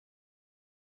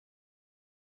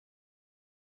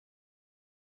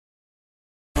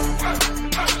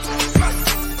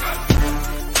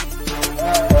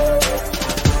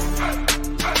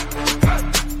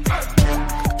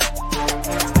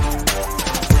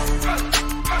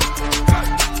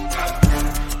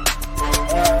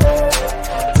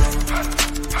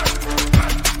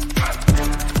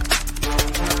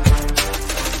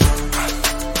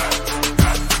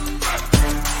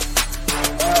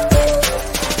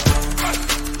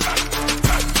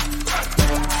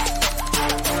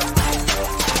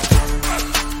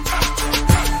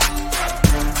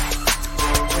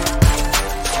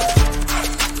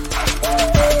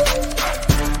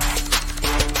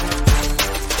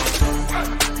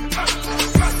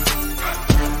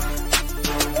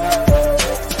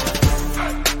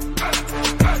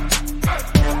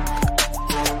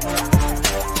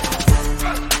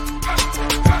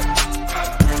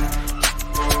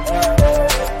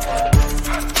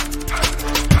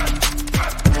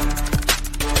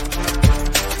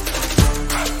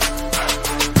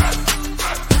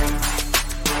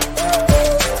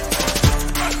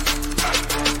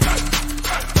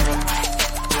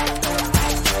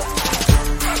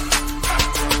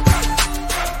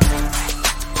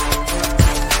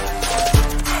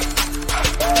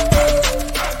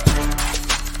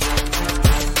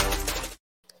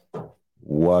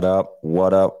What up?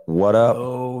 What up? What up?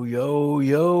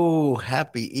 Yo.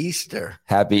 Happy Easter.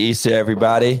 Happy Easter,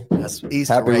 everybody. That's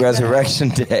Easter. Happy Resurrection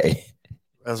Day.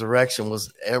 Resurrection was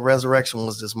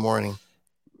this morning.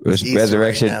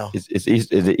 Resurrection is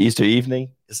it Easter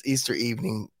evening? It's Easter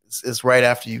evening. It's right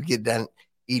after you get done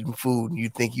eating food and you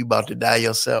think you about to die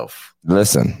yourself.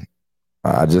 Listen,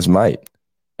 I just might.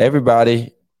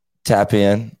 Everybody tap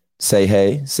in, say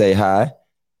hey, say hi.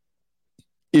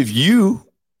 If you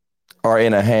are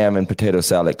in a ham and potato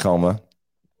salad coma,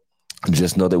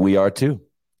 just know that we are too.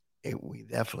 We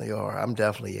definitely are. I'm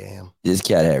definitely am. This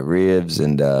cat had ribs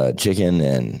and chicken,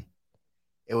 and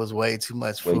it was way too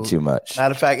much food. Way too much.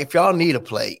 Matter of fact, if y'all need a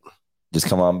plate, just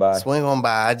come on by. Swing on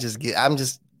by.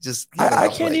 I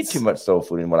can't eat too much soul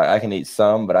food anymore. Like, I can eat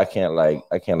some, but I can't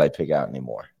pick out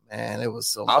anymore. Man, it was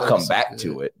so. I'll come back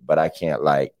to it, but I can't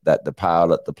the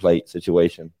pile at the plate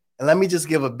situation. And let me just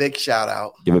give a big shout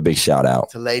out. Give a big shout out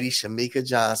to Lady Shamika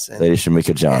Johnson. And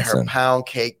her pound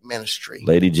cake ministry.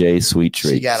 Lady J Sweet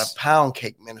Treats. She got a pound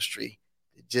cake ministry.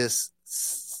 It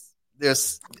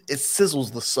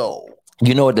sizzles the soul.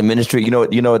 You know what the ministry? You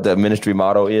know what the ministry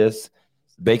motto is?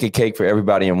 Bake a cake for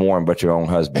everybody and warm but your own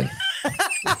husband.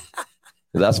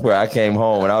 That's where I came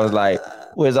home and I was like,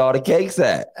 "Where's all the cakes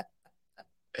at?"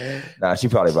 Nah, she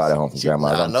probably brought it home from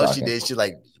grandma. No, she did. She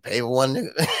pay one.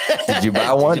 Did you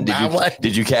buy one?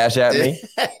 Did you cash at me?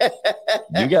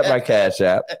 You got my cash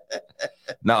app.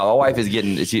 No, my wife is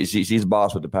getting. She's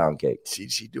boss with the pound cake.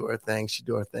 She do her thing.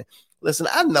 Listen,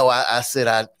 I know I said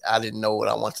I didn't know what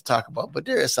I want to talk about, but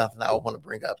there is something I want to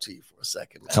bring up to you for a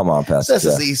second, man. Come on, Pastor.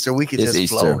 Since it's Easter, we could just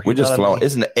Easter. flow. We're just flowing.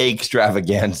 It's an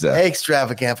extravaganza.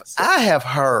 I have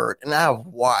heard and I've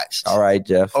watched. All right,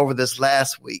 Jeff. Over this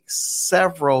last week,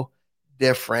 several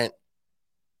different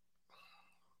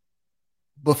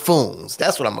buffoons.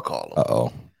 That's what I'm gonna call them.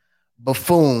 Uh-oh.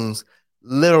 Buffoons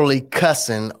literally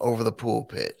cussing over the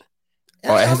pulpit.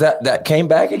 Oh, has that came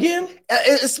back again?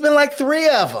 It's been like 3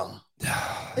 of them.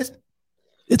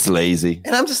 It's lazy.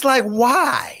 And I'm just like,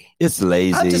 why? It's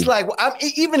lazy. I'm just like,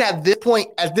 even at this point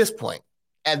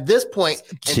in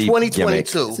 2022. Gimmick.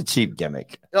 It's a cheap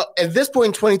gimmick. At this point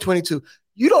in 2022,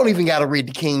 you don't even got to read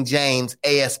the King James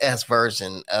ASS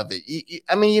version of it.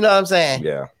 I mean, you know what I'm saying?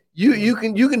 Yeah. You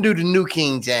can do the New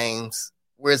King James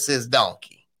where it says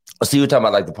donkey. So you were talking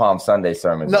about the Palm Sunday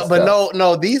sermons?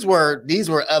 No. These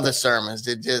were other sermons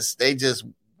that they just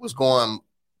was going.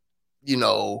 It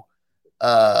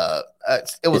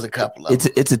was a couple of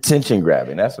them. It's attention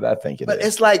grabbing. That's what I think it is. But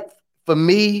it's like, for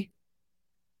me,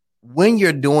 when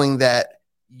you're doing that,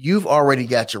 you've already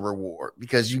got your reward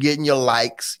because you're getting your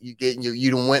likes, you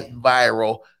done went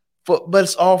viral, but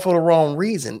it's all for the wrong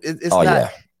reason. It's not. Yeah,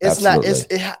 it's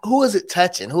absolutely. Not. Who is it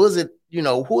touching? Who is it?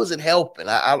 Who is it helping?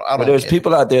 I don't. But there's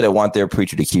people out there that want their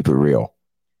preacher to keep it real.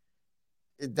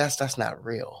 That's not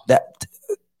real.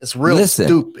 It's real. Listen,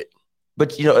 stupid.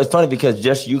 But it's funny because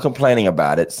just you complaining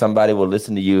about it, somebody will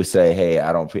listen to you say, "Hey,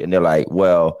 I don't," and they're like,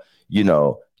 "Well,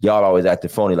 y'all always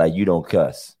acting phony, like you don't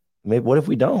cuss." Maybe what if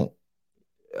we don't?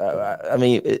 I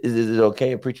mean, is it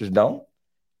okay if preachers don't?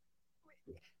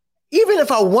 Even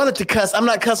if I wanted to cuss, I'm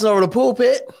not cussing over the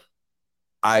pulpit.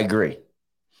 I agree.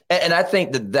 And I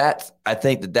think that's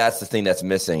the thing that's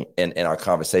missing in our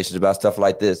conversations about stuff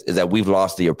like this is that we've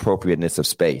lost the appropriateness of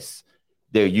space.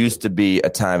 There used to be a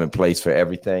time and place for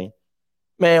everything.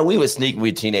 Man, we would sneak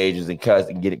with teenagers and cuss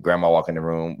and get grandma walk in the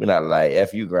room. We're not like,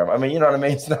 F you, grandma. I mean, you know what I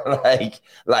mean? It's not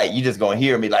like you just going to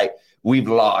hear me. Like, we've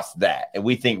lost that. And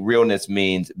we think realness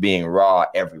means being raw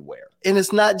everywhere. And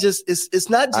it's not just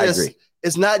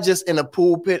in a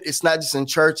pulpit. It's not just in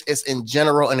church. It's in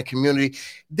general in the community.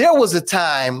 There was a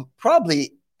time,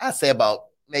 probably, I'd say about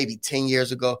maybe 10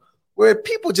 years ago, where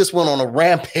people just went on a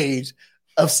rampage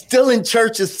of stealing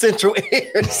churches' central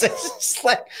air. It's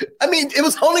like, I mean, it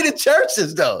was only the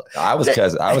churches, though. I was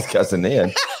cussing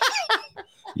in.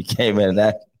 You came in and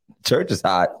that church is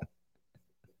hot.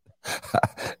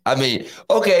 I mean,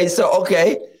 okay.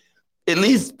 At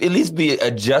least be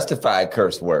a justified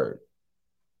curse word.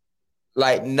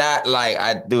 Like, not like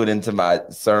I do it into my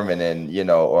sermon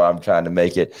and, or I'm trying to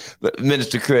make it. But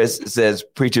Minister Chris says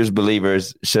preachers,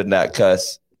 believers should not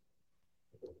cuss.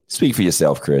 Speak for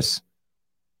yourself, Chris.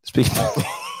 Speak for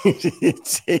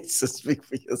Jesus, speak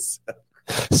for yourself.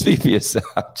 Speak for yourself.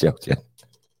 I'm joking.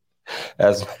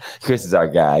 Chris is our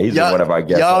guy. He's one of our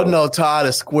guests. Y'all know Todd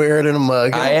is squared in a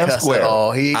mug. I am square.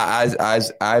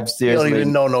 I'm seriously. You don't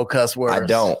even know no cuss words.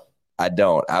 I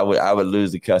don't. I would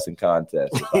lose the cussing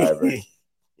contest if I ever.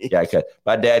 Yeah,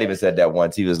 my dad even said that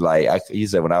once. He was like, he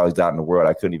said when I was out in the world,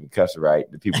 I couldn't even cuss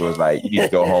right. The people was like, "You need to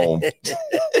go home.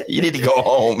 You need to go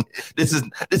home. This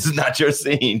is not your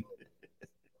scene."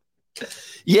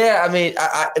 Yeah, I mean,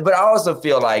 but I also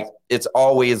feel like it's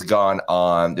always gone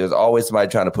on. There's always somebody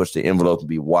trying to push the envelope and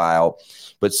be wild.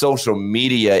 But social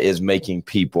media is making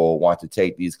people want to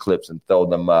take these clips and throw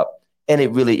them up. And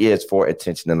it really is for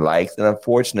attention and likes. And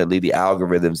unfortunately, the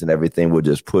algorithms and everything will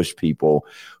just push people.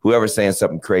 Whoever's saying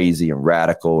something crazy and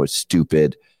radical or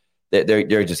stupid,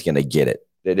 they're just going to get it.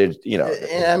 And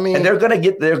they're going to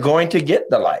get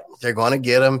the likes. They're going to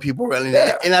get them. People really,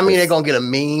 they're going to get a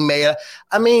meme made.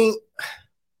 I mean,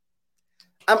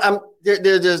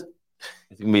 they're just.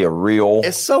 It's going to be a real.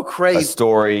 It's so crazy. A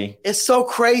story. It's so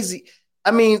crazy.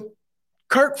 I mean,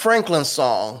 Kirk Franklin's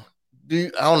song. I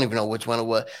don't even know which one it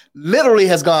was. Literally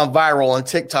has gone viral on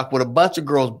TikTok with a bunch of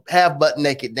girls half butt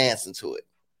naked dancing to it.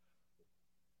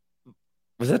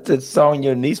 Was that the song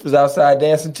your niece was outside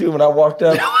dancing to when I walked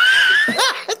up?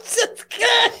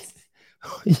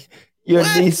 Your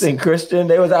niece and Christian,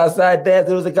 they was outside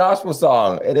dancing. It was a gospel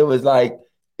song, and it was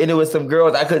some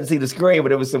girls. I couldn't see the screen,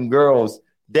 but it was some girls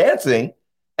dancing,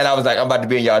 and I was like, I'm about to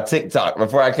be in y'all TikTok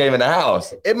before I came in the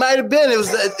house. It might have been. It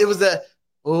was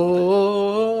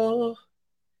oh,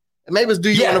 maybe it was Do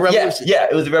You Want a Revolution? Yeah,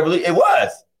 it was a revolution. It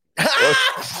was.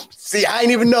 See, I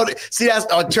ain't even know that. See, that's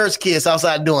our church kids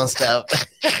outside doing stuff.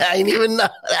 I ain't even know.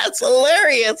 That's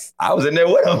hilarious. I was in there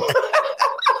with them.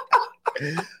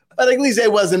 But at least they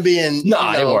wasn't being.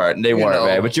 No, they weren't. They weren't,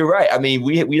 man. But you're right. I mean,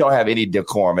 we don't have any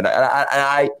decorum, and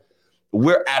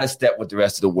we're out of step with the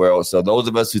rest of the world. So those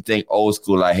of us who think old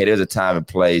school, like, hey, there's a time and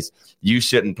place. You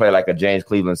shouldn't play like a James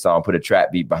Cleveland song, put a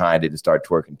trap beat behind it, and start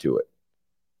twerking to it.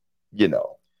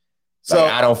 So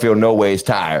I don't feel no ways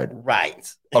tired,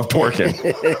 right, of twerking.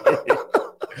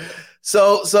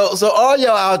 So all y'all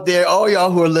out there, all y'all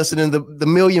who are listening, the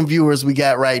million viewers we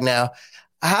got right now,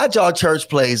 how'd y'all church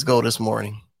plays go this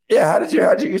morning? Yeah, how'd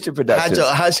you get your production?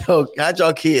 How'd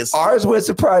y'all kids? Ours went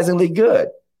surprisingly good.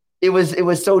 It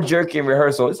was so jerky in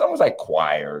rehearsal. It's almost like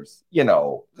choirs,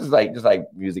 just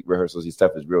like music rehearsals and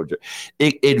stuff is real jerky.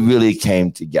 It really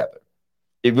came together.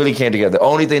 It really came together. The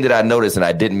only thing that I noticed, and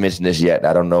I didn't mention this yet, and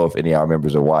I don't know if any of our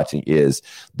members are watching, is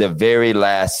the very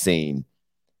last scene,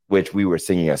 which we were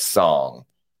singing a song,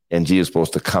 and G was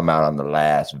supposed to come out on the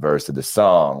last verse of the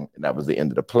song, and that was the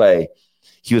end of the play.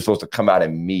 He was supposed to come out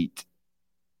and meet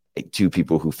two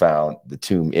people who found the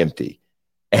tomb empty,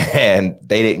 and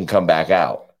they didn't come back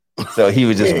out. So he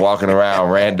was just walking around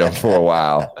random for a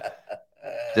while.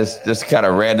 Just kind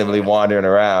of randomly wandering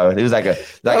around. It was like a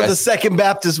Second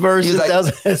Baptist version.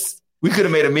 We could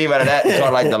have made a meme out of that and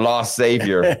called like the lost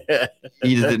savior.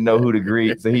 He just didn't know who to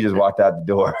greet, so he just walked out the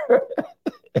door,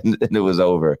 and it was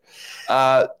over.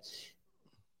 A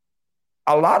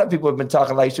lot of people have been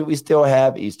talking like, should we still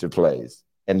have Easter plays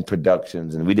and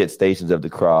productions? And we did Stations of the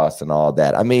Cross and all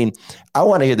that. I mean, I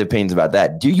want to hear the opinions about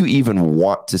that. Do you even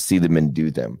want to see them and do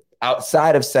them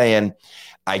outside of saying,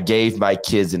 I gave my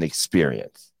kids an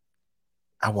experience?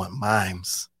 I want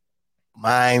mimes.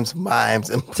 Mimes.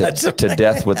 And to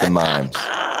death with the mimes.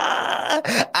 I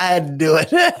had to do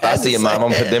it. I see a mime.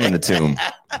 I'm going to put them in the tomb.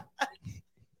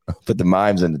 Put the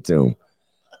mimes in the tomb.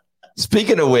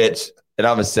 Speaking of which, and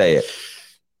I'm going to say it.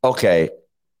 Okay,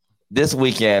 this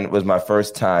weekend was my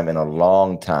first time in a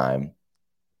long time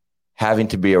having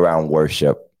to be around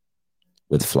worship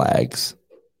with flags.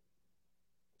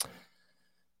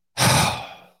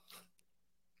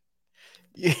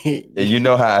 You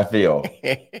know how I feel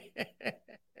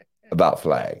about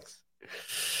flags.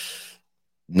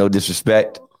 No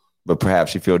disrespect, but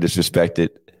perhaps you feel disrespected.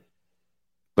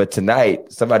 But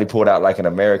tonight, somebody pulled out like an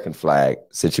American flag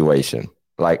situation.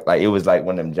 Like it was like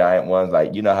one of them giant ones.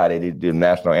 Like, you know how they do the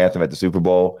national anthem at the Super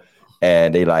Bowl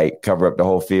and they like cover up the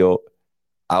whole field?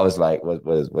 I was like, what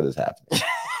is happening?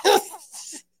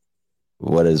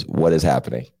 What is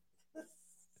happening?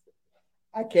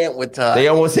 I can't with time. They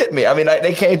almost hit me. I mean,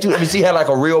 they came to. I mean, she had like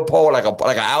a real pole, like an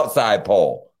outside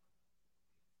pole.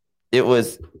 It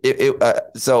was.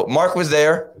 So Mark was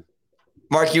there.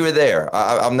 Mark, you were there.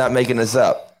 I'm not making this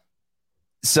up.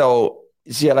 So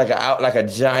she had like a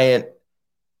giant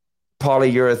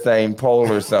polyurethane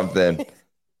pole or something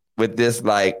with this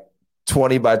like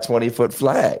 20 by 20 foot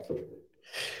flag.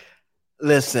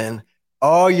 Listen,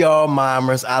 all y'all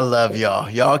mimers, I love y'all.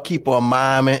 Y'all keep on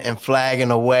miming and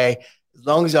flagging away. As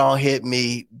long as y'all hit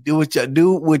me, do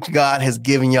what God has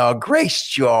given y'all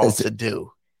grace y'all to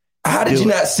do. How did you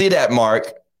not see that,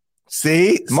 Mark?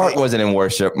 Mark wasn't in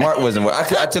worship. Mark wasn't.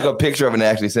 I took a picture of it and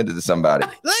actually sent it to somebody.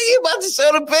 Look, you about to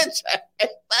show the picture.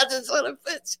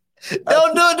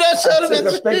 Don't do it. Don't show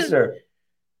the picture.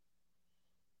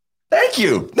 Thank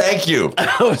you.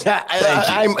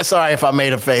 I'm sorry if I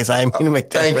made a face. I didn't mean to make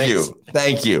that face.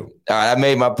 Thank you. All right, I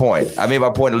made my point. At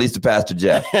least to Pastor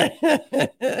Jeff.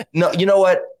 No, you know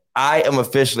what? I'm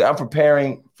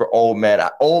preparing for Old Man.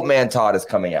 Old Man Todd is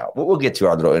coming out. We'll get to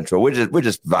our little intro. We're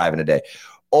just vibing today.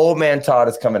 Old Man Todd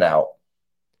is coming out.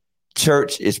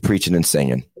 Church is preaching and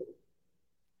singing.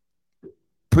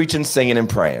 Preaching, singing, and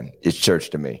praying is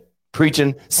church to me.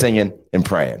 Preaching, singing, and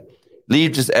praying.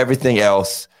 Leave just everything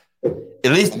else.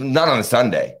 At least not on a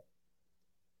Sunday.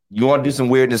 You want to do some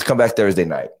weirdness, come back Thursday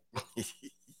night.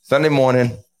 Sunday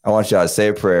morning, I want y'all to say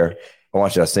a prayer. I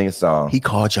want y'all to sing a song. He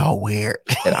called y'all weird.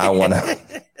 And I want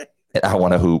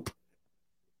to hoop,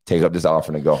 take up this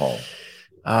offering and go home.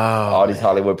 Oh, all these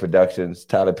Hollywood productions,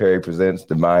 Tyler Perry presents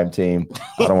the Mime Team.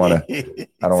 I don't want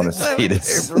to see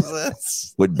this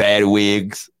with bad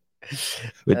wigs,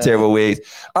 with terrible wigs.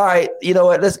 All right, you know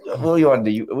what? What do you want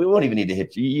to do? We won't even need to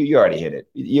hit you. You already hit it.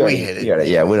 We hit it.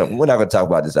 Yeah, we're not going to talk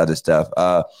about this other stuff.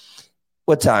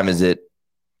 What time is it?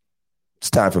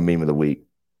 It's time for Meme of the Week.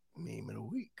 Meme of the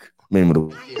Week. Meme of the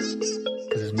Week.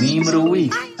 It's Meme of the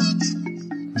Week.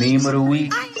 Meme of the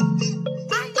Week.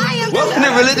 Welcome to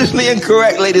Religiously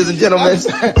Incorrect, ladies and gentlemen.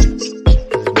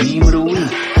 Meme of the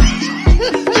Week.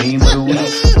 Meme of the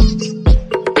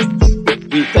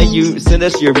Week. Thank you. Send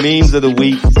us your memes of the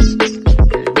week.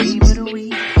 Meme of the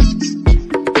Week.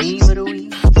 Meme of the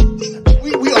Week.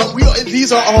 We are.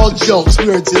 These are all jokes. We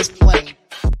are just playing.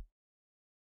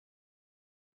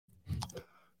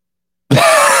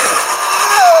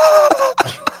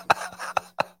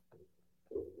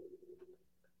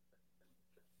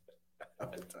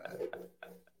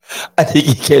 I think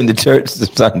he came to church this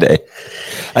Sunday.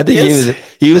 I think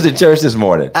he was in church this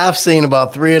morning. I've seen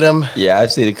about 3 of them. Yeah,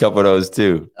 I've seen a couple of those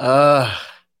too.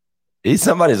 He's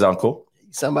somebody's uncle.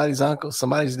 Somebody's uncle.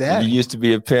 Somebody's dad. He used to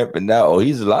be a pimp, and now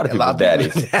he's a lot of people's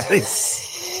daddy.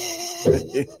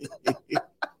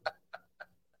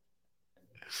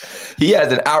 He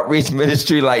has an outreach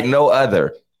ministry like no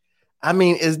other. I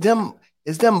mean, is them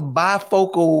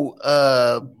bifocal?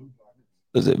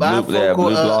 Was it blue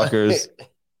blockers?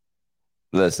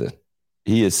 Listen,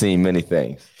 he has seen many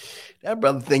things. That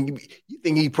brother you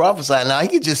think he prophesied now? He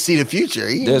can just see the future.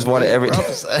 There's one at every.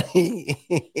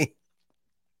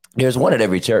 There's one at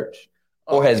every church,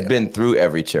 or has been through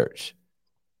every church,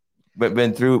 but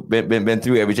been through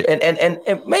every church, and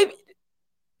maybe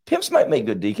pimps might make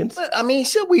good deacons. But, I mean,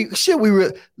 should we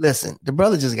listen? The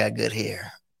brother just got good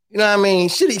hair. You know what I mean?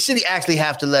 Should he actually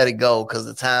have to let it go because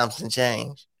the times can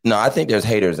change? No, I think there's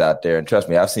haters out there, and trust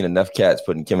me, I've seen enough cats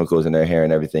putting chemicals in their hair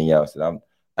and everything else. And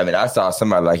I saw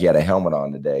somebody like he had a helmet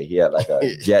on today. He had like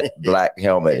a jet black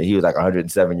helmet, and he was like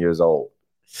 107 years old.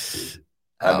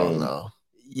 I don't know.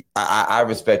 I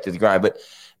respect his grind, but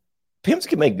pimps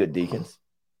can make good deacons.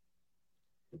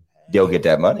 They'll get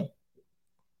that money.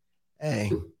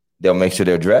 Hey, they'll make sure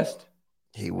they're dressed.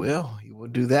 He will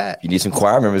do that. If you need some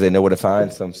choir members, they know where to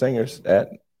find some singers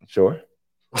at. Sure.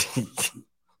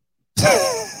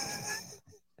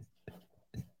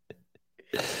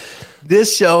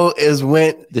 This show is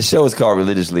called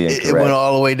Religiously Incorrect. It went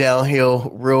all the way downhill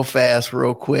real fast,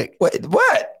 real quick. Wait,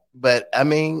 what? But I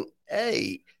mean,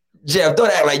 hey, Jeff,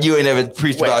 don't act like you ain't ever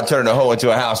preached about turning a hoe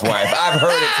into a housewife. I've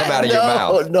heard it come out of your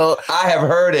mouth. No, I have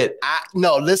heard it.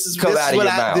 This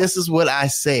is what I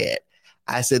said.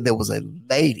 I said there was a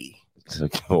lady. She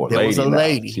was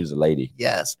a lady.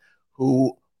 Yes,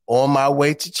 who on my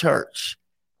way to church,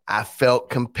 I felt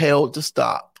compelled to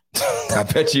stop. I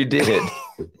bet you did.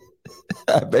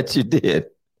 I bet you did.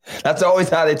 That's always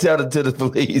how they tell it to the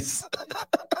police.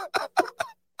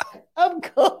 I'm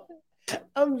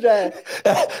trying.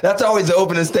 That's always the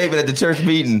opening statement at the church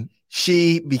meeting.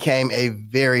 She became a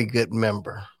very good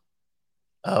member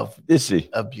of. Did she?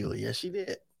 Of Beulah. Yes, she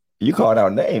did. You calling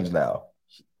out names now.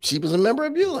 She was a member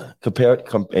of Beulah.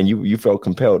 And you felt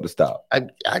compelled to stop.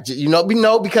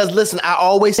 Because listen, I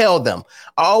always tell them.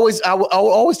 I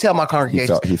always tell my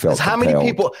congregation. He felt how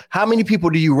many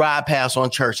people do you ride past on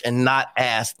church and not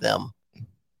ask them,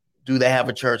 do they have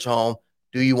a church home?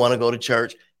 Do you want to go to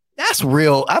church? That's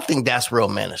real. I think that's real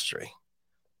ministry.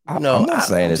 I'm not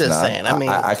saying it's not. I mean,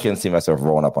 I can't see myself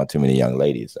rolling up on too many young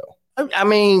ladies, though. I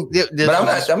mean, but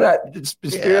I'm not.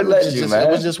 Spirit led you, man. It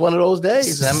was just one of those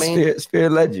days. I mean,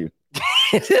 Spirit led you.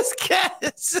 This cat.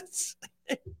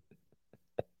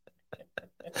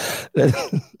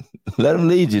 Let him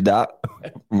lead you, Doc.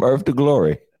 From earth to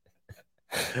glory.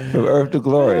 From earth to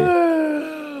glory.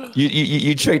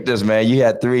 You tricked us, man. You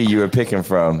had 3 you were picking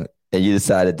from, and you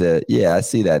decided to. Yeah, I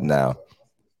see that now.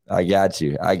 I got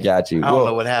you. I don't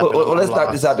know what happened. Well, let's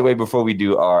knock this out the way before we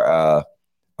do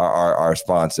our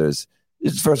sponsors.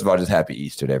 First of all, just happy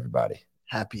Easter to everybody.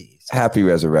 Happy Easter. Happy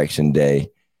Resurrection Day.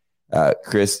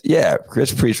 Chris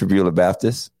preached for Beulah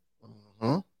Baptist.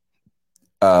 Mm-hmm.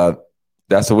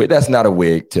 That's not a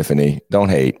wig, Tiffany. Don't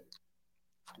hate.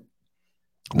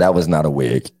 That was not a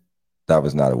wig.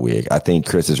 I think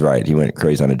Chris is right. He went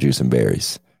crazy on the juice and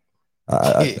berries.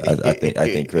 I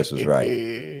think Chris was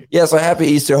right. Yeah, so happy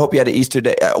Easter. Hope you had an Easter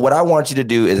day. What I want you to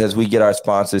do is, as we get our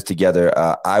sponsors together,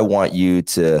 I want you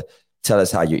to tell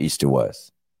us how your Easter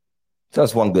was. Tell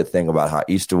us one good thing about how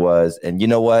Easter was. And you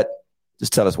know what?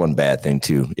 Just tell us one bad thing,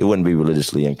 too. It wouldn't be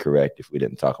religiously incorrect if we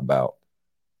didn't talk about.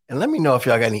 And let me know if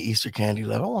y'all got any Easter candy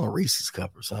left. I want a Reese's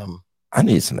cup or something. I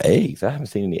need some eggs. I haven't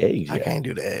seen any eggs yet. I can't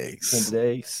do the eggs. Can't do the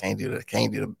eggs? Can't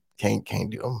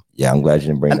do them. Yeah, I'm glad you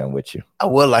didn't bring them with you. I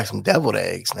would like some deviled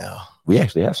eggs now. We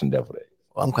actually have some deviled eggs.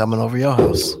 Well, I'm coming over your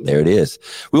house. There it is.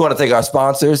 We want to thank our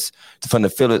sponsors from the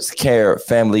Phillips Care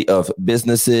family of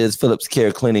businesses, Phillips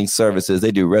Care Cleaning Services.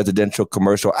 They do residential,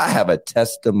 commercial. I have a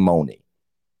testimony.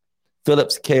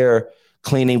 Phillips Care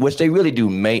Cleaning, which they really do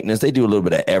maintenance. They do a little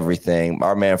bit of everything.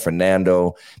 Our man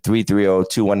Fernando,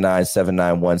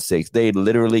 330-219-7916. They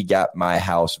literally got my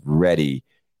house ready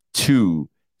to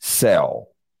sell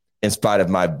in spite of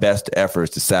my best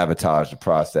efforts to sabotage the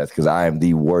process, because I am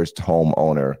the worst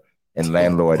homeowner and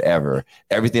landlord ever.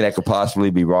 Everything that could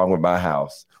possibly be wrong with my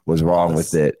house was wrong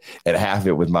with it, and half of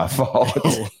it was my fault.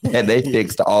 And they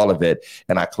fixed all of it,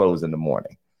 and I closed in the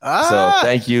morning. So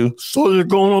thank you. So you're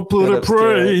gonna put a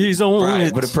praise on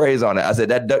it. Put a praise on it. I said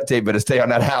that duct tape better stay on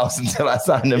that house until I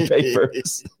sign them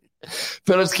papers.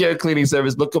 Phillips Care Cleaning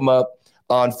Service. Look them up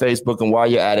on Facebook, and while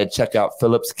you're at it, check out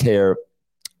Phillips Care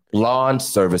Lawn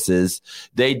Services.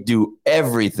 They do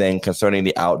everything concerning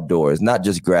the outdoors, not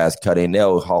just grass cutting.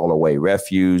 They'll haul away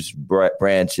refuse,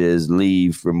 branches,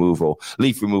 leaf removal,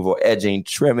 edging,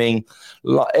 trimming,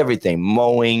 everything,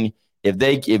 mowing.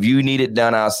 If you need it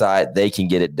done outside, they can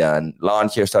get it done. Lawn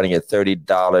care starting at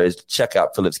 $30. Check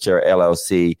out Phillips Care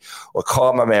LLC or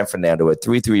call my man Fernando at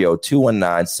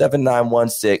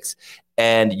 330-219-7916,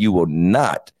 and you will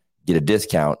not get a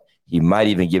discount. He might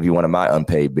even give you one of my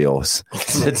unpaid bills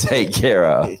to take care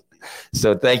of.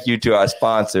 So thank you to our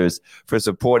sponsors for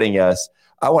supporting us.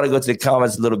 I want to go to the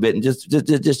comments a little bit and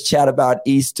just chat about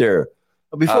Easter.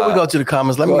 Before we go to the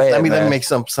comments, let me make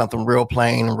something real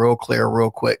plain and real clear,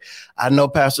 real quick. I know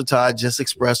Pastor Todd just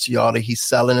expressed to y'all that he's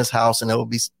selling his house and it'll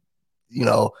be,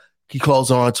 he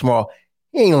closing on it tomorrow.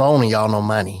 He ain't loaning y'all no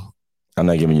money. I'm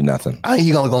not giving you nothing.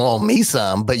 He gonna loan me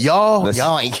some, but y'all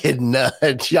ain't getting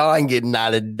nothing. Y'all ain't getting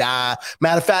not a dime.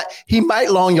 Matter of fact, he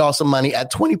might loan y'all some money at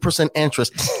 20%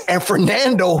 interest. And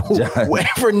Fernando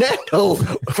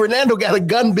got a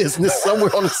gun business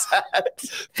somewhere on the side.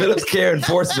 Phillips Care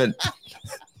Enforcement.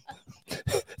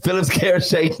 Phillips Care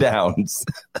Shakedowns.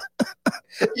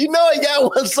 You know he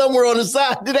got one somewhere on the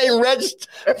side that ain't registered.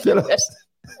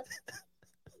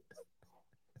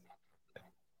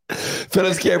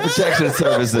 Phillips Care Protection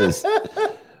Services.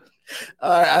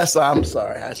 All right, I'm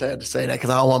sorry. I just had to say that because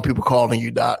I don't want people calling you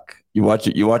Doc. You want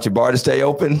your bar to stay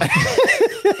open?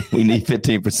 We need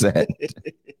 15%.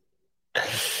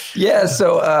 Yeah.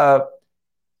 So,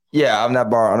 I'm not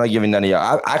giving none of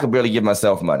y'all. I could barely give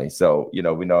myself money. So, we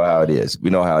know how it is.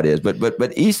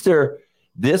 But Easter,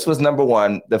 this was number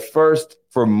one, the first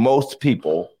for most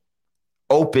people,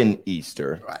 open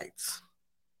Easter. Right.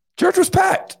 Church was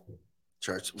packed.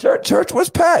 Church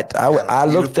was packed. I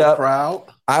looked up. Crowd.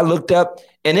 I looked up,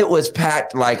 and it was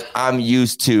packed like I'm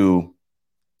used to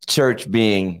church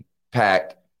being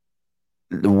packed.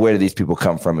 Where do these people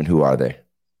come from, and who are they?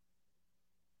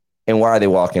 And why are they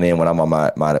walking in when I'm on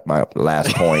my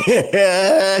last point?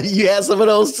 You had some of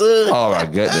those too. Oh my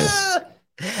goodness!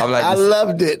 I'm like, I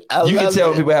loved it. You can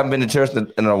tell people haven't been to church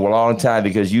in a long time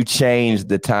because you changed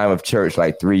the time of church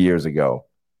like 3 years ago.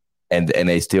 And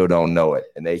they still don't know it,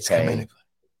 and they came.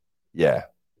 Yeah.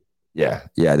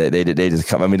 They just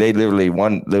come. I mean,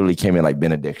 one literally came in like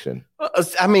benediction.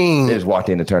 I mean, they just walked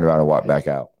in and turned around and walked back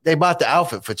out. They bought the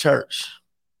outfit for church.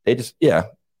 They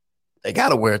got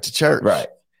to wear it to church, right?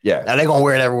 Yeah. Now they're gonna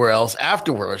wear it everywhere else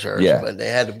afterward church. Yeah, but they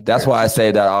had to. That's why I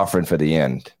saved that offering for the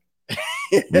end.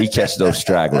 We catch those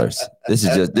stragglers. This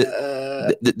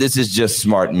is just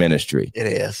smart ministry. It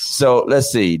is. So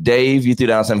let's see. Dave, you threw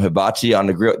down some hibachi on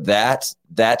the grill. That's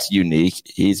unique.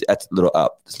 That's a little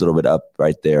up. It's a little bit up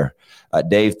right there.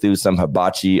 Dave threw some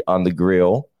hibachi on the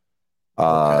grill.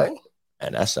 Okay.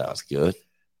 And that sounds good.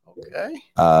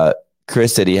 Okay.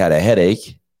 Chris said he had a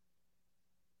headache.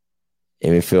 He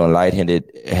been feeling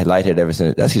lightheaded ever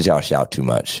since. That's because y'all shout too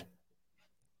much.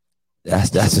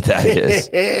 That's what that is.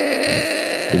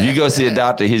 If you go see a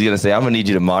doctor, he's going to say, I'm going to need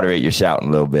you to moderate your shouting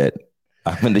a little bit.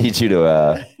 I'm going to need you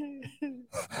to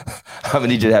I'm gonna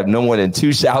need you to have no more than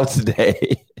 2 shouts a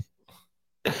day.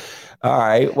 All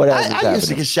right. What else? I used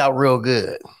to can shout real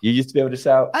good. You used to be able to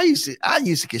shout? I used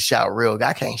to can shout real good.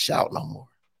 I can't shout no more.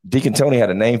 Deacon Tony had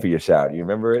a name for your shout. You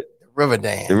remember it? River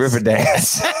dance. The river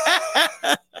dance.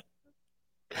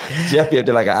 Jeff, you have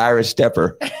to like an Irish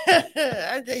stepper.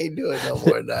 I can't do it no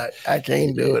more. I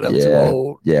can't do it. I'm too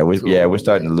old. Yeah, we're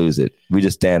starting to lose it. We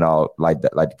just stand all like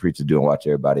the preacher do and watch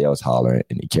everybody else holler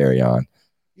and carry on.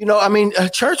 You know, I mean,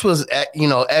 church was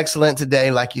excellent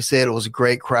today. Like you said, it was a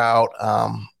great crowd.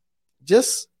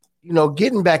 Just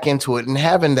getting back into it and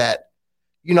having that.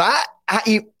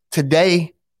 I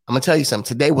today. I'm gonna tell you something.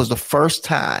 Today was the first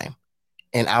time,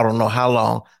 and I don't know how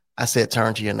long, I said,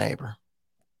 "Turn to your neighbor."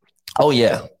 Oh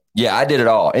yeah. Yeah, I did it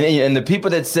all. And the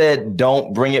people that said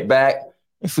don't bring it back,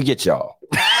 forget y'all.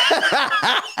 In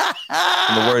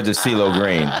the words of CeeLo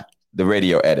Green, the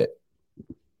radio edit.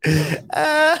 You're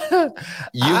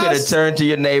going to turn to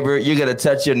your neighbor. You're going to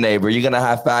touch your neighbor. You're going to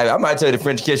high five. I might tell you to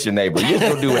French kiss your neighbor. You're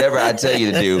going to do whatever I tell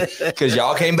you to do because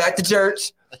y'all came back to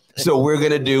church. So we're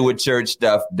going to do what church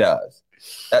stuff does.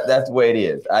 That's the way it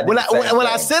is. When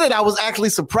I said it, I was actually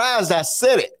surprised I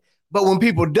said it. But when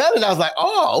people done it, I was like,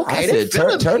 oh, okay. I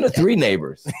said, turn to 3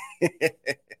 neighbors.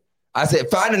 I said,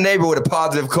 find a neighbor with a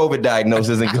positive COVID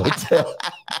diagnosis and go tell.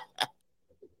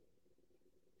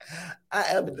 I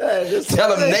haven't done this.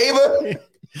 Tell them, neighbor,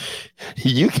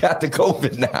 you got the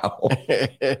COVID now.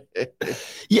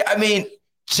 Yeah, I mean,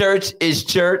 church is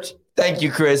church. Thank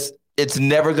you, Chris. It's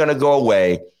never going to go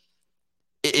away.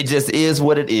 It just is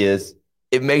what it is.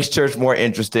 It makes church more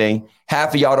interesting.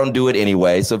 Half of y'all don't do it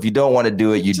anyway. So if you don't want to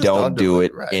do it, you don't do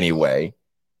it right. Anyway.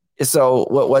 So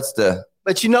what's the...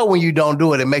 But when you don't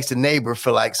do it, it makes the neighbor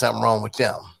feel like something wrong with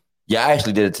them. Yeah, I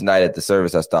actually did it tonight at the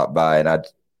service. I stopped by and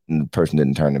the person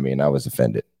didn't turn to me and I was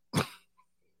offended.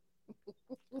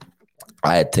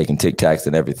 I had taken Tic Tacs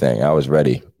and everything. I was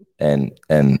ready. And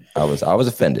I was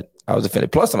offended. I was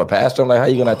offended. Plus, I'm a pastor. I'm like, how are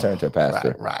you going to turn to a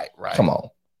pastor? Right. Come on.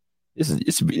 This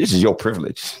is your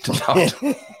privilege to talk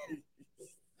to.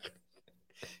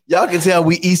 Y'all can tell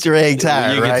we Easter egg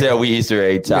tired. You can tell we Easter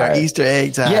egg tired. Easter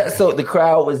egg tired. Yeah, so the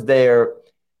crowd was there.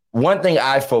 One thing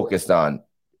I focused on,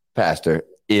 Pastor,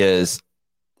 is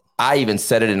I even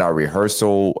said it in our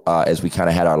rehearsal as we kind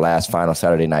of had our last final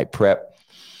Saturday night prep.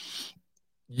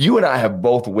 You and I have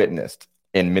both witnessed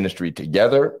in ministry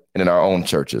together and in our own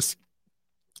churches.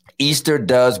 Easter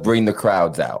does bring the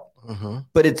crowds out. Mm-hmm.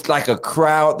 But it's like a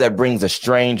crowd that brings a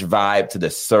strange vibe to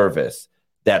the service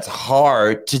that's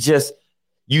hard to just,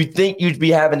 you think you'd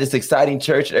be having this exciting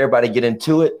church and everybody get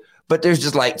into it, but there's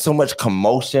just like so much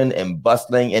commotion and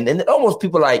bustling and almost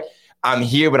people like, I'm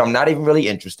here, but I'm not even really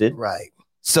interested. Right.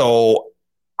 So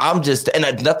and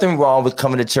there's nothing wrong with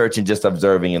coming to church and just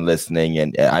observing and listening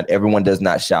and everyone does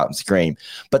not shout and scream,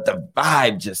 but the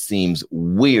vibe just seems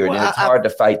weird and it's hard to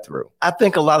fight through. I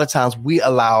think a lot of times we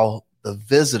allow the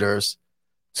visitors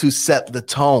to set the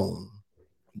tone.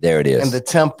 There it is. In the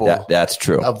temple. That's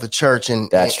true. Of the church.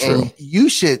 That's true. And you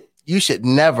should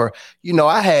never,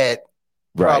 I had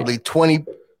probably 20,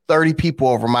 30 people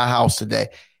over my house today.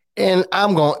 And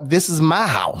this is my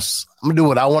house. I'm going to do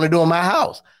what I want to do in my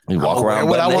house. You walk around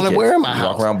what I want to wear in my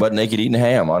house. Walk around butt naked eating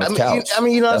ham on his couch.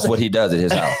 That's what he does at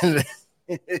his house.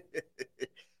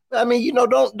 I mean,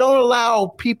 don't allow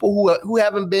people who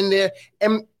haven't been there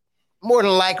and more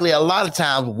than likely a lot of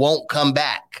times won't come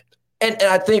back. And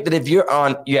I think that if you're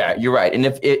you're right. And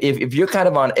if you're kind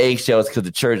of on eggshells because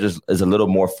the church is a little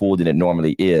more full than it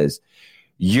normally is,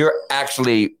 you're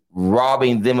actually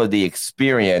robbing them of the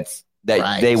experience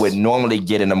that they would normally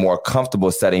get in a more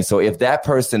comfortable setting. So if there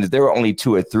were only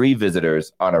 2 or 3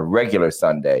 visitors on a regular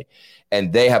Sunday,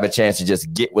 and they have a chance to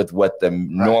just get with what the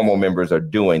normal members are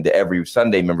doing, the every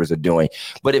Sunday members are doing.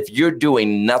 But if you're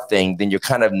doing nothing, then you're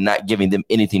kind of not giving them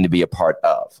anything to be a part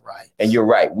of. Right. And you're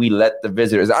right. We let the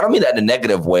visitors, I don't mean that in a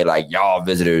negative way, like y'all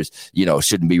visitors,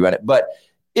 shouldn't be running. But,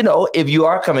 if you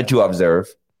are coming to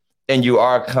observe and you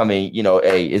are coming,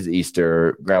 hey, it's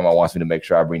Easter. Grandma wants me to make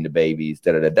sure I bring the babies.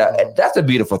 That's a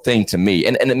beautiful thing to me.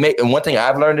 And one thing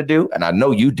I've learned to do, and I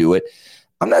know you do it,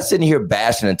 I'm not sitting here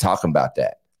bashing and talking about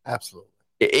that. Absolutely.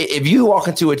 If you walk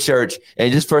into a church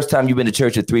and this first time you've been to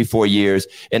church in 3-4 years,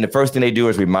 and the first thing they do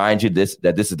is remind you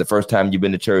that this is the first time you've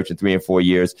been to church in 3 and 4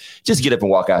 years, just get up and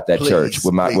walk out that church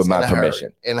with my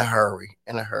permission. In a hurry.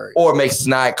 Or make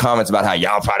snide comments about how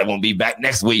y'all probably won't be back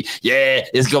next week. Yeah,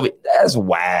 it's gonna be. That's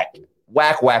whack.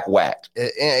 Whack.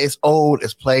 It's old.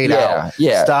 It's played out.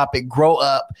 Yeah. Stop it. Grow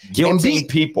up. Guilty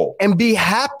people. And be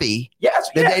happy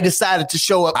that they decided to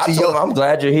show up to you. I'm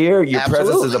glad you're here. Your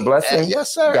presence is a blessing.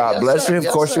 Yes, sir. God bless you. Of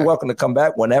course, you're welcome to come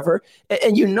back whenever.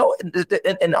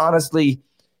 And honestly,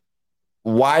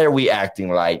 why are we acting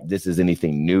like this is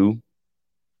anything new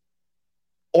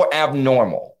or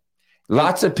abnormal?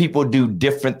 Lots of people do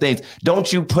different things.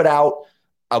 Don't you put out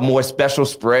a more special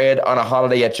spread on a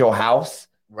holiday at your house?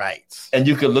 Right. And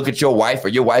you could look at your wife, or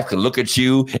your wife could look at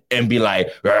you and be like,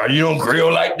 you don't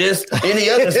grill like this any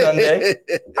other Sunday.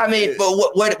 I mean,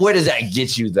 but where does that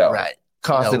get you, though? Right.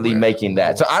 Constantly making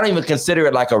that. So I don't even consider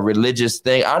it like a religious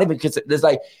thing. I don't even consider, there's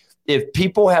like, if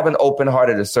people have an open heart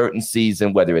at a certain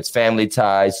season, whether it's family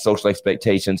ties, social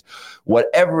expectations,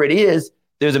 whatever it is,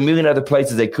 there's a million other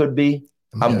places they could be.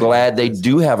 I'm glad they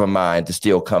do have a mind to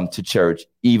still come to church,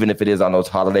 even if it is on those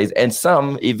holidays. And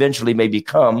some eventually may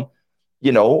become,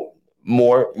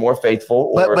 more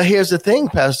faithful. But here's the thing,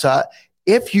 Pastor Todd.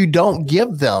 If you don't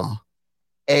give them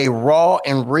a raw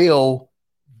and real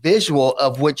visual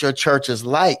of what your church is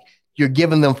like, you're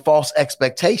giving them false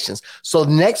expectations. So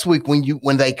next week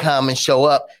when they come and show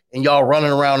up and y'all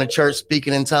running around the church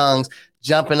speaking in tongues,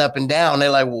 jumping up and down,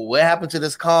 they're like, well, what happened to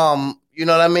this calm? You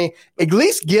know what I mean? At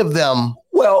least give them.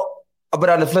 Well, but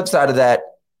on the flip side of that,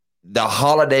 the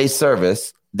holiday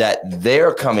service that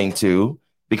they're coming to,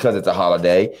 because it's a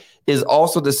holiday, is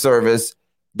also the service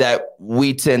that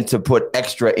we tend to put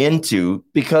extra into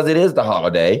because it is the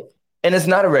holiday and it's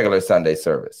not a regular Sunday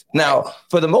service. Now,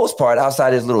 for the most part,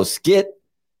 outside this little skit, it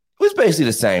was basically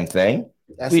the same thing.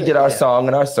 We did our song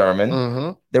and our sermon.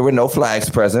 Mm-hmm. There were no flags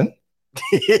present.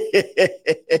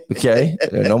 Okay?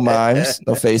 There are no mimes,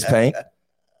 no face paint.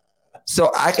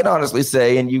 So I can honestly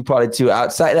say, and you probably too,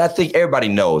 outside, I think everybody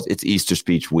knows it's Easter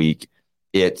speech week.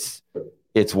 It's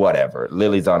whatever.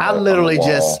 Lily's on. I literally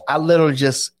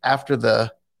just after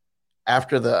the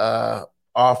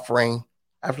offering,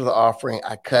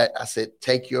 I said,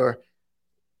 take your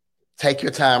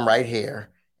time right here,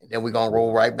 and then we're gonna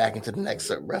roll right back into the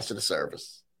next rest of the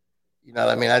service. You know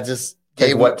what I mean? I just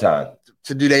gave what time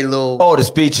to do their little the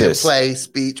speeches, play,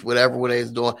 speech, whatever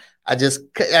they's doing. I just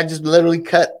literally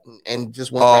cut and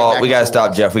just went. Oh, we gotta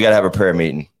stop, Jeff. We gotta have a prayer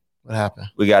meeting. What happened?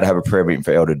 We gotta have a prayer meeting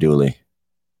for Elder Dooley.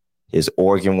 His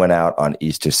organ went out on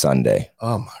Easter Sunday.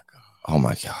 Oh my God. Oh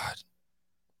my God.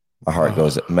 My heart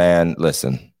goes, man,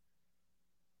 listen.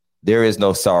 There is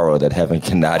no sorrow that heaven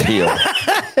cannot heal.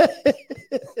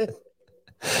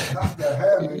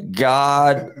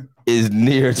 God is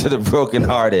near to the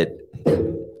brokenhearted.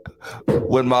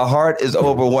 When my heart is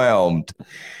overwhelmed,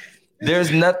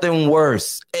 there's nothing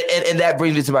worse. And that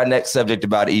brings me to my next subject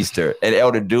about Easter. And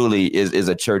Elder Dooley is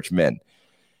a churchman.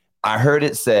 I heard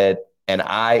it said, and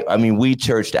I mean, we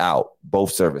churched out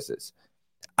both services.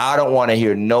 I don't want to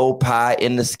hear no pie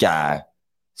in the sky,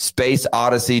 Space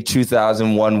Odyssey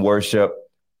 2001 worship.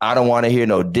 I don't want to hear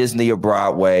no Disney or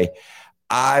Broadway.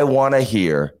 I want to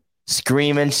hear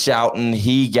screaming, shouting,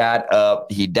 he got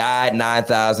up, he died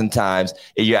 9,000 times.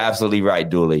 And you're absolutely right,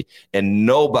 Dooley. And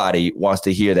nobody wants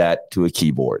to hear that to a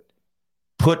keyboard.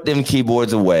 Put them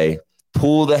keyboards away,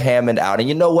 pull the Hammond out. And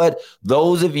you know what?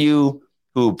 Those of you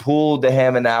who pulled the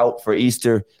Hammond out for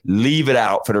Easter, leave it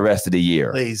out for the rest of the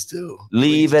year. Please do.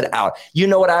 Leave it out. You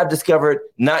know what I've discovered?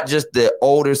 Not just the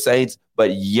older saints,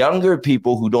 but younger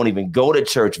people who don't even go to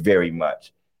church very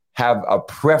much have a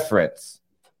preference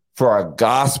for a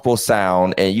gospel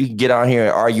sound. And you can get on here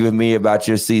and argue with me about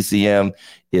your CCM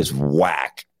is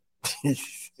whack.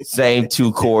 Same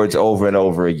two chords over and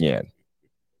over again.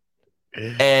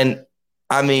 And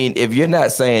I mean, if you're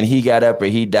not saying he got up or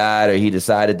he died or he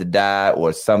decided to die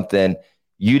or something,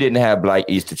 you didn't have Black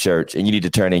Easter Church and you need to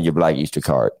turn in your Black Easter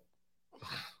card.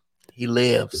 He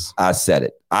lives. I said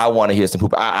it. I want to hear some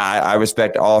poop. I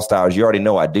respect all styles. You already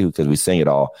know I do because we sing it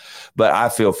all. But I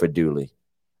feel for Dooley.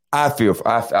 I feel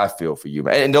for you,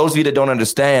 man. And those of you that don't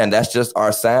understand, that's just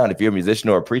our sound. If you're a musician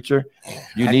or a preacher,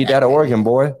 you need that organ,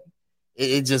 boy.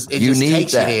 It just takes you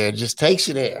there. It just takes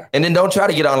you there. And then don't try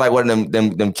to get on like one of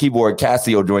them keyboard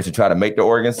Casio joints and try to make the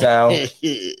organ sound,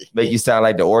 make you sound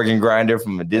like the organ grinder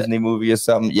from a Disney movie or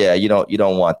something. Yeah, you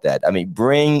don't want that. I mean,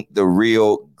 bring the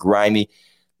real grimy.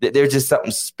 There's just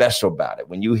something special about it.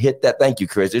 When you hit that, thank you,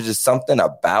 Chris. There's just something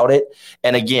about it.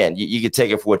 And again, you can take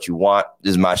it for what you want.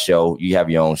 This is my show. You have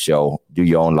your own show. Do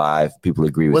your own live. People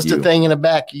agree with you. What's the thing in the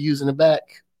back you use in the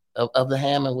back? Of the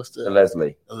Hammond, what's the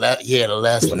Leslie? The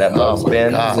Leslie. When that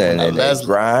spins and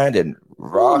grind and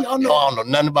rock. Ooh, y'all know I don't know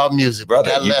nothing about music,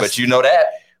 brother. But you know that.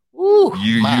 Ooh,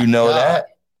 you know God. That.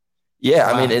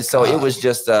 Yeah, I mean, and so it was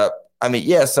just. So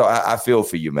I feel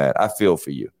for you, man. I feel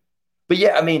for you. But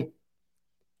yeah, I mean,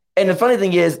 and the funny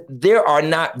thing is, there are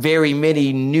not very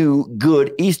many new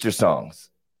good Easter songs.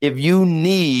 If you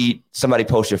need somebody,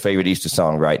 post your favorite Easter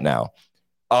song right now.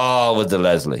 Oh, it was the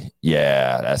Leslie.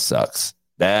 Yeah, that sucks.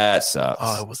 That sucks.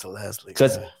 Oh, it was the Leslie.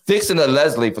 Because fixing a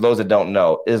Leslie, for those that don't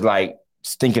know, is like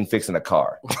stinking fixing a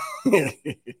car.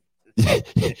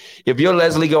 If your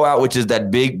Leslie go out, which is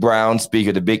that big brown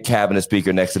speaker, the big cabinet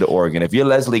speaker next to the organ, if your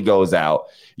Leslie goes out,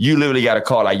 you literally got to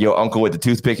call like your uncle with the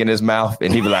toothpick in his mouth,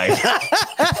 and he be like,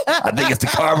 I think it's the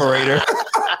carburetor.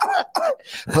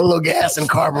 Put a little gas in the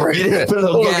carburetor. Put a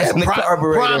little gas in the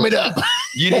carburetor. Prime it up.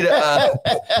 You need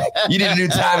a new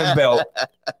timing belt.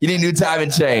 You need a new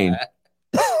timing chain.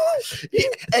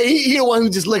 He the one who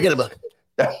just look at him.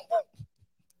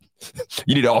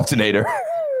 You need an alternator.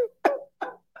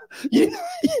 You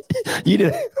need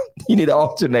an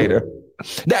alternator.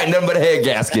 That ain't nothing but a head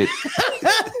gasket.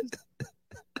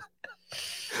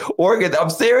 Organs, I'm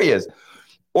serious.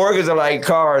 Organs are like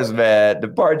cars, man. The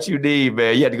parts you need,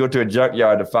 man. You have to go to a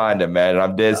junkyard to find them, man. And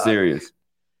I'm dead serious.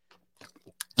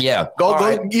 Yeah. Go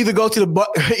either go to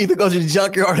the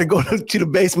junkyard or go to the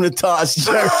basement of Todd's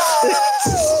church.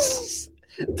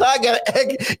 Todd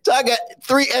got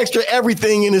 3 extra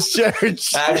everything in his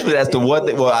church. Actually, that's the one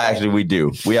thing. Well, actually, we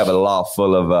do. We have a loft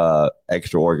full of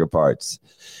extra organ parts.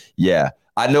 Yeah.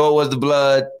 I know it was the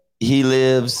blood. He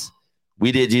lives.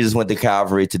 We did Jesus Went to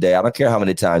Calvary today. I don't care how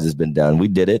many times it's been done. We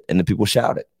did it, and the people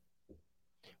shouted.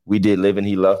 We did Live and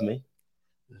He Loved Me.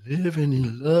 Live and He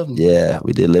Loved Me. Yeah,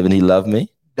 we did Live and He Loved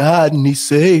Me. Died and He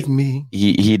saved me.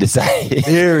 He decided.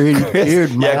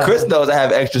 Chris knows I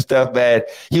have extra stuff, man.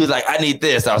 He was like, I need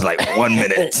this. I was like, 1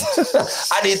 minute.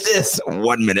 I need this.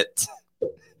 1 minute.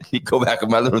 He'd go back in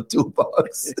my little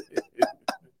toolbox.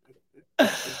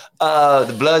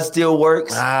 The blood still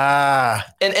works.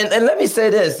 And let me say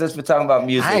this, since we're talking about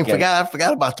music. I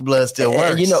forgot about the blood still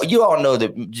works. You know, you all know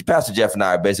that Pastor Jeff and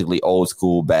I are basically old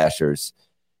school bashers.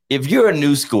 If you're a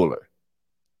new schooler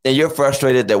and you're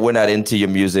frustrated that we're not into your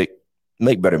music,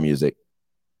 make better music.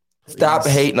 Stop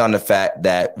hating on the fact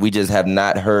that we just have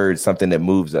not heard something that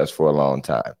moves us for a long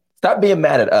time. Stop being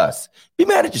mad at us. Be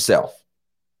mad at yourself.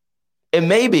 And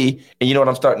maybe, and you know what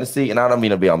I'm starting to see, and I don't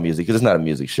mean to be on music because it's not a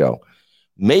music show.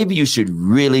 Maybe you should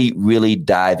really, really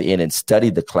dive in and study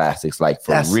the classics, like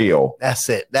for real. That's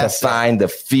it. To find the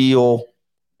feel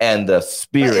and the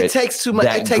spirit. It takes too much.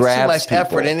 It takes too much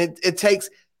effort, and it takes.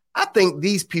 I think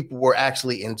these people were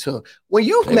actually in tune. When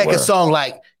you make a song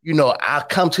like, "I'll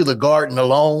Come to the Garden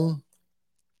Alone,"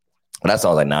 well, that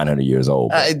song's like 900 years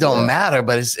old. It don't matter,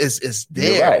 but it's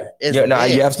there. You're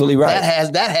right. You're absolutely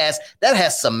right. That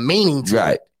has some meaning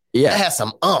to it. Yeah, that has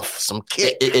some some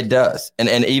kick. It does, and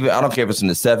even I don't care if it's in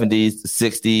the 70s, the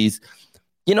 60s.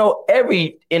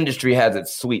 Every industry has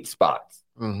its sweet spots,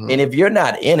 and if you're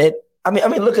not in it, I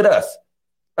mean, look at us.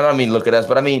 I don't mean look at us,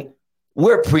 but I mean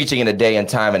we're preaching in a day and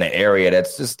time in an area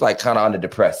that's just like kind of on the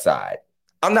depressed side.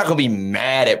 I'm not gonna be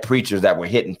mad at preachers that were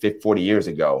hitting 40 years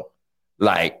ago.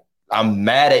 Like I'm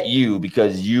mad at you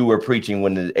because you were preaching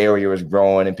when the area was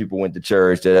growing and people went to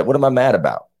church. What am I mad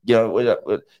about?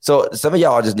 So some of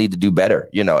y'all just need to do better,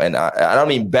 and I don't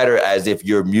mean better as if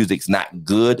your music's not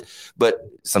good, but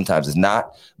sometimes it's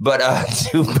not, but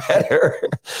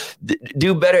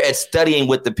do better at studying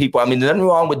with the people. I mean, there's nothing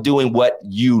wrong with doing what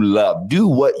you love, do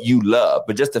what you love,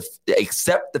 but just to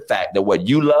accept the fact that what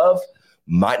you love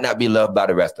might not be loved by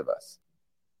the rest of us.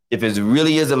 If it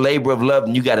really is a labor of love,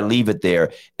 then you got to leave it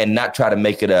there and not try to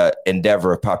make it a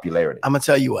endeavor of popularity. I'm going to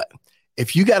tell you what,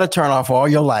 if you got to turn off all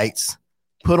your lights,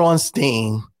 put on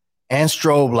steam and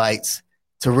strobe lights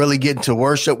to really get into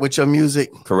worship with your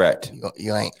music. Correct.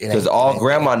 You ain't. Because all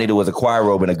grandma needed was a choir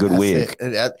robe and a good wig. She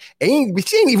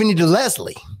didn't even need the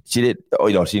Leslie. She did.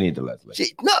 Oh, she needed the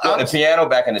Leslie. On the piano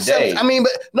back in the day. I mean,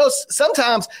 but no,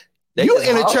 sometimes you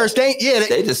in the church, they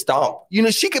just stomp.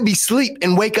 She could be asleep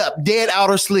and wake up dead out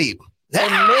of sleep.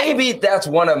 And maybe that's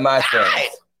one of my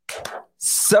things.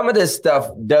 Some of this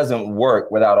stuff doesn't work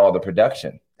without all the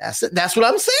production. That's it. That's what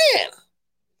I'm saying.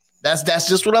 That's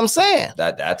just what I'm saying.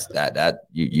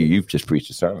 You've just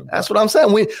preached a sermon. That's what I'm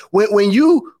saying. When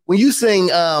you sing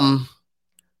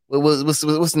what's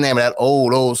the name of that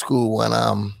old school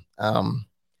one?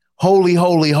 Holy,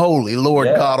 holy, holy, Lord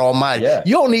God Almighty. Yeah.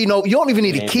 You don't even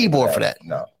need a keyboard for that.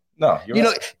 No.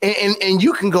 Right. And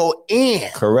you can go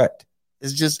in. Correct.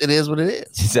 It is what it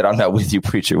is. She said, I'm not with you,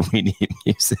 preacher. We need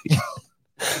music.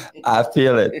 I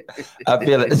feel it.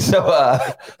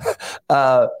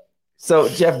 So,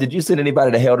 Jeff, did you send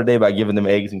anybody to hell today by giving them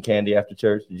eggs and candy after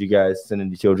church? Did you guys send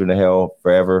any children to hell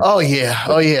forever? Oh yeah.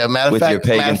 Matter of fact, your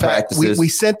pagan practices, we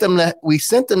sent them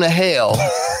to hell,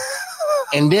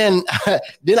 and then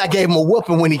I gave him a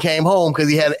whooping when he came home because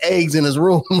he had eggs in his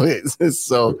room.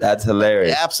 So that's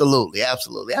hilarious. Yeah,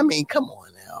 absolutely. I mean, come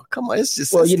on now, It's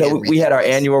just we had our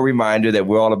annual reminder that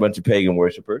we're all a bunch of pagan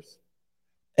worshipers,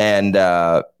 and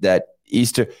that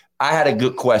Easter. I had a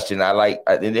good question.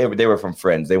 They were from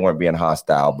friends. They weren't being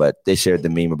hostile, but they shared the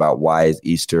meme about why is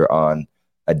Easter on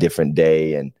a different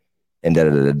day and da da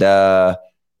da da.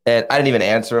 And I didn't even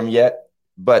answer them yet,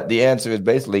 but the answer is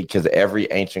basically because every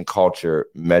ancient culture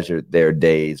measured their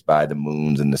days by the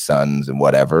moons and the suns and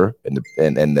whatever, and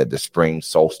the spring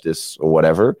solstice or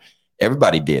whatever.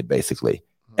 Everybody did basically,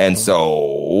 and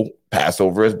so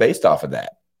Passover is based off of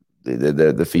that.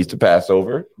 The Feast of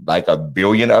Passover, like a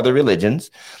billion other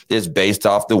religions, is based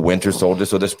off the winter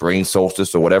solstice or the spring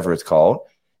solstice or whatever it's called,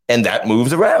 and that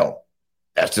moves around.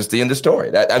 That's just the end of the story.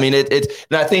 And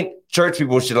I think church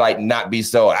people should not be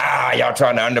so y'all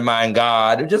trying to undermine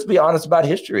God, or just be honest about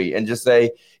history and just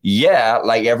say, yeah,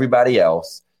 like everybody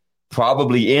else,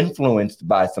 probably influenced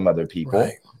by some other people.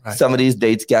 Right. Some of these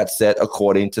dates got set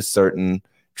according to certain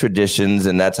traditions,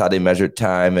 and that's how they measured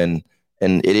time, and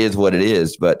it is what it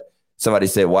is. But somebody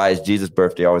said, why is Jesus'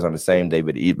 birthday always on the same day,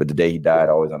 but the day he died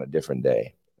always on a different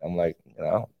day? I'm like,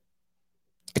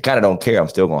 I kind of don't care. I'm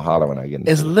still gonna holler when I get.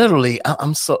 It's literally,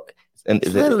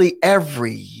 literally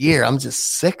every year. I'm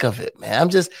just sick of it, man.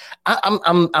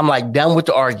 I'm like done with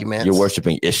the arguments. You're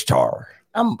worshiping Ishtar.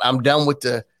 I'm done with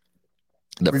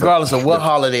regardless of what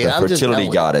holiday. The fertility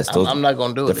goddess. I'm not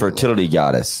gonna do it. The fertility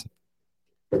goddess.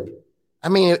 I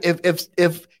mean,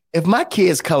 if my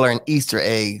kids coloring Easter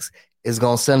eggs is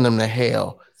gonna send them to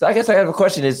hell. So I guess I have a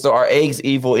question: so are eggs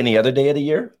evil any other day of the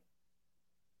year?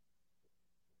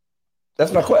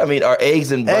 That's my question. I mean, are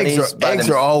eggs and bunnies? Eggs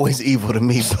are always evil to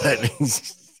me, but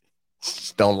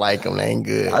just don't like them. They ain't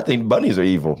good. I think bunnies are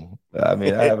evil. I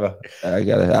mean, I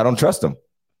don't trust them.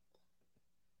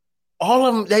 All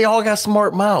of them, they all got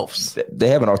smart mouths. They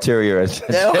have an ulterior.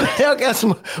 They all got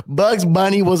some. Bugs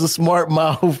Bunny was a smart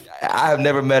mouth. I have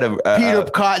never met a Peter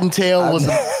Cottontail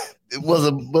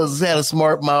had a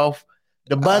smart mouth.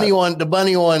 The bunny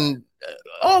on.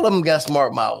 All of them got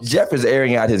smart mouths. Jeff is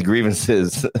airing out his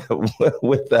grievances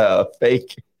with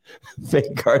fake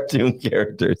cartoon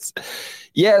characters.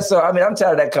 Yeah, so I mean, I'm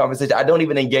tired of that conversation. I don't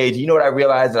even engage. You know what I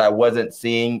realized that I wasn't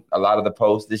seeing a lot of the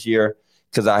posts this year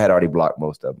because I had already blocked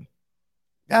most of them.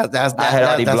 I had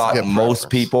already blocked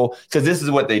most people because this is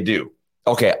what they do.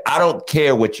 Okay, I don't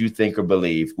care what you think or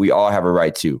believe. We all have a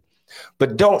right to.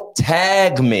 But don't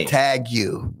tag me. Tag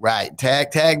you. Right.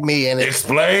 Tag me and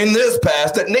explain this,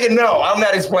 Pastor. Nigga, no, I'm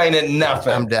not explaining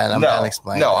nothing. I'm done. I'm done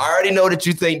explaining. No, I already know that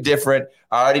you think different.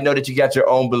 I already know that you got your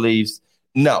own beliefs.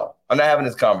 No, I'm not having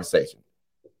this conversation.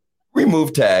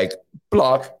 Remove tag,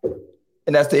 block,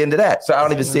 and that's the end of that. So I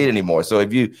don't even see it anymore. So if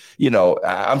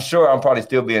I'm sure I'm probably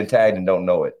still being tagged and don't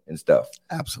know it and stuff.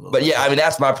 Absolutely. But yeah, I mean,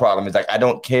 that's my problem. It's like, I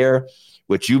don't care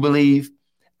what you believe.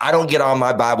 I don't get on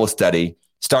my Bible study,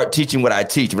 start teaching what I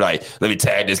teach. Be like, let me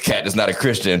tag this cat that's not a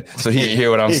Christian so he can hear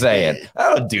what I'm saying.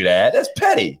 I don't do that. That's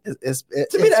petty.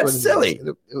 To me, that's silly.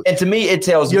 And to me, it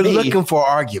tells me. You're looking for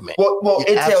argument. Well,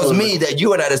 it tells me that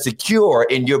you are not as secure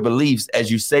in your beliefs as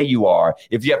you say you are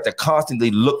if you have to constantly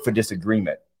look for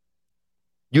disagreement.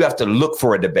 You have to look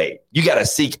for a debate. You got to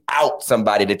seek out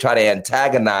somebody to try to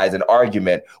antagonize an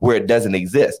argument where it doesn't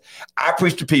exist. I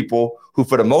preach to people who,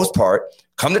 for the most part,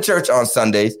 come to church on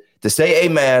Sundays to say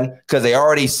amen because they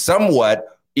already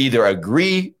somewhat either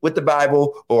agree with the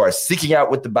Bible or are seeking out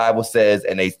what the Bible says,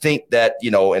 and they think that,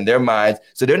 in their minds.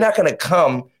 So they're not going to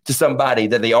come to somebody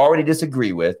that they already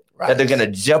disagree with, right, that they're going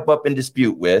to jump up and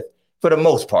dispute with for the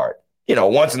most part.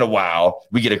 Once in a while,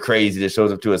 we get a crazy that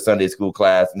shows up to a Sunday school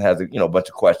class and has a bunch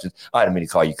of questions. I didn't mean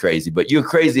to call you crazy, but you're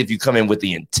crazy if you come in with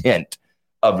the intent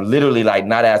of literally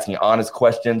not asking honest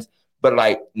questions, but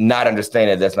not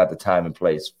understanding that's not the time and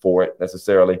place for it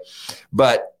necessarily.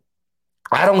 But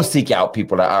I don't seek out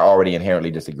people that I already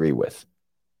inherently disagree with.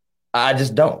 I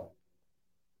just don't.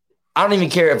 I don't even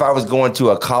care if I was going to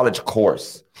a college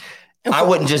course. I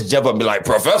wouldn't just jump up and be like,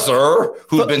 Professor,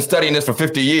 who's been studying this for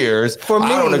 50 years. I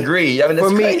don't agree. I mean,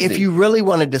 that's crazy. If you really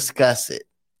want to discuss it,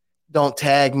 don't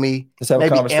tag me. Let's have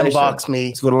maybe a conversation. Inbox me.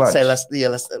 Let's go to lunch. Say let's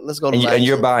go to lunch. And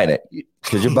you're buying it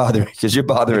because you're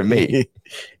bothering me.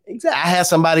 Exactly. I had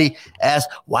somebody ask,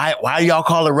 why do y'all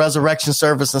call it resurrection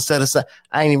service instead of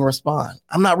I ain't even respond.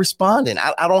 I'm not responding.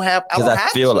 I don't have because I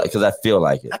feel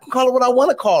like it. I can call it what I want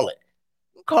to call it.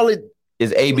 Call it.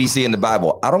 Is ABC in the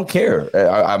Bible? I don't care.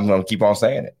 I'm going to keep on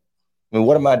saying it. I mean,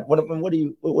 what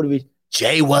do we?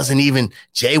 Jay wasn't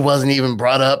even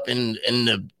brought up in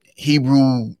the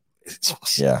Hebrew.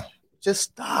 Yeah. Just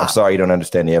stop. I'm sorry you don't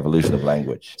understand the evolution of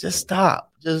language. Just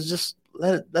stop. Just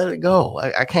let it go.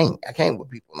 I can't with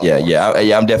people.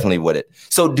 I'm definitely with it.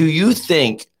 So do you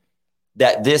think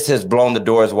that this has blown the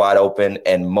doors wide open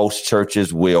and most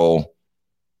churches will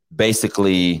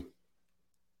basically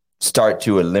start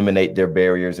to eliminate their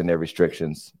barriers and their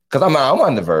restrictions? Because I'm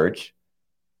on the verge.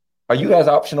 Are you guys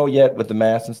optional yet with the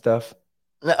masks and stuff?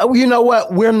 You know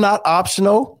what? We're not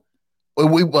optional.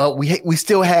 We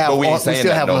still have. But we ain't saying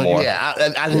that no more. Yeah,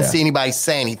 I didn't see anybody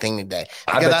say anything today.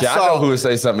 I bet I know who would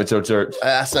say something at your church.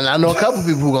 I know a couple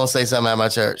people who are gonna say something at my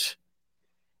church,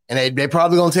 and they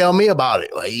probably gonna tell me about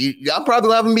it. Like, I'm probably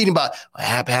gonna have a meeting about what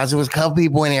happened. There was a couple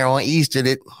people in there on Easter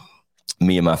that.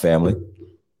 Me and my family.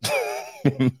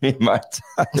 Me and my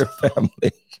entire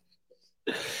family.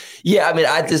 Yeah, I mean,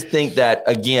 I just think that,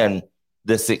 again,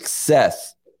 the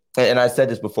success, and I said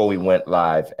this before we went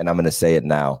live, and I'm going to say it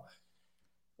now.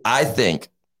 I think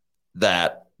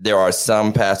that there are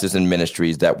some pastors and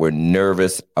ministries that were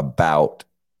nervous about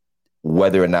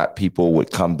whether or not people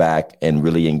would come back and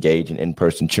really engage in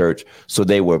in-person church. So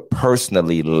they were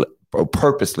purposely,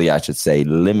 I should say,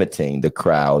 limiting the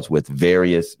crowds with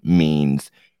various means,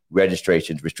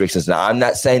 registrations, restrictions. Now, I'm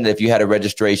not saying that if you had a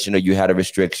registration or you had a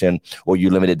restriction or you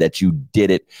limited that you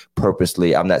did it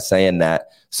purposely. I'm not saying that.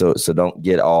 So don't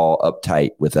get all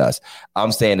uptight with us.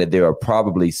 I'm saying that there are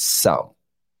probably some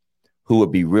who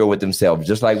would be real with themselves.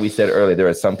 Just like we said earlier, there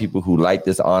are some people who like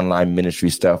this online ministry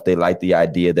stuff. They like the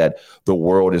idea that the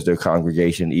world is their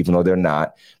congregation, even though they're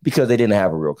not, because they didn't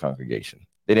have a real congregation.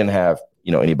 They didn't have,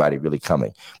 anybody really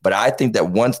coming. But I think that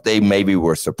once they maybe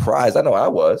were surprised, I know I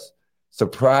was,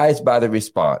 surprised by the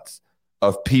response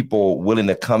of people willing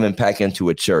to come and pack into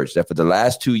a church that for the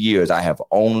last 2 years I have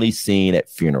only seen at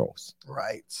funerals.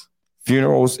 Right.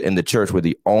 Funerals in the church were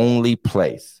the only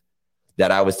place that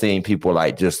I was seeing people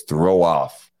like just throw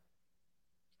off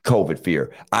COVID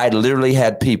fear. I literally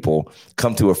had people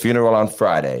come to a funeral on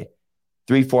Friday,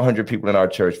 300-400 people in our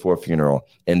church for a funeral,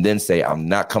 and then say, I'm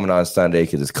not coming on Sunday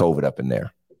because it's COVID up in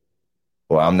there,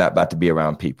 or I'm not about to be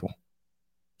around people.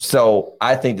 So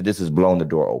I think that this has blown the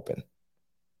door open.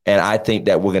 And I think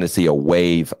that we're going to see a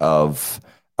wave of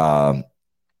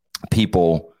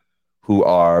people who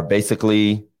are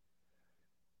basically,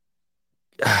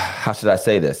 how should I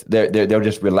say this? They'll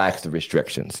just relax the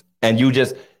restrictions. And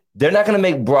they're not going to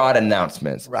make broad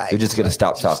announcements. Right. They're just going to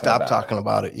stop talking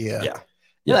about it. Yeah.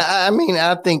 Yeah. I mean,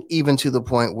 I think even to the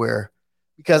point where,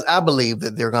 because I believe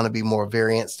that there are going to be more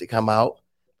variants to come out,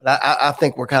 but I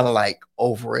think we're kind of like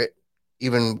over it.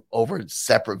 Even over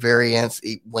separate variants,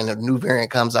 when a new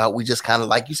variant comes out, we just kind of,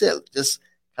 like you said, just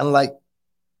kind of like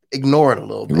ignore it a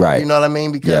little bit. Right. You know what I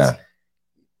mean? Because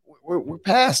we're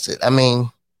past it. I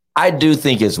mean, I do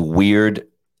think it's weird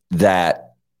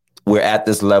that we're at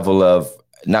this level of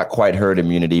not quite herd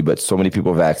immunity, but so many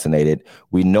people vaccinated.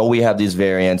 We know we have these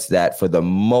variants that for the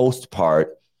most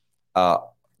part,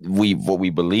 what we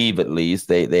believe at least,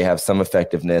 they have some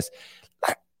effectiveness.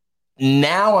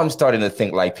 Now I'm starting to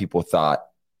think like people thought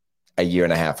a year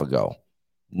and a half ago.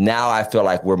 Now I feel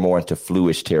like we're more into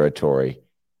flu-ish territory,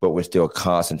 but we're still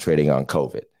concentrating on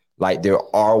COVID. Like there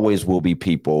always will be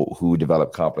people who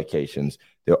develop complications.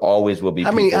 There always will be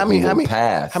people who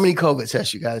pass. How many COVID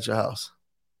tests you got at your house?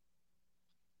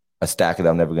 A stack that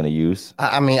I'm never going to use.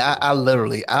 I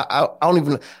literally, I don't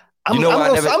even. I'm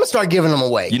going to start giving them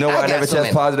away. You know why I never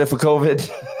test positive for COVID?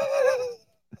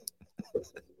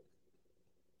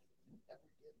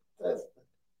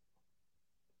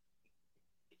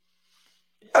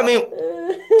 I mean,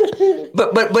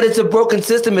 but it's a broken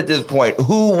system at this point.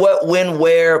 Who, what, when,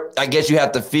 where? I guess you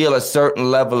have to feel a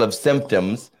certain level of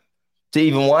symptoms to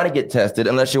even want to get tested,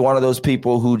 unless you're one of those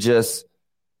people who just,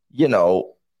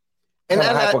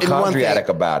 hypochondriac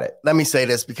about it. Let me say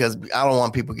this because I don't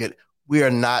want people to we are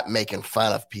not making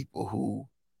fun of people who,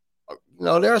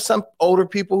 there are some older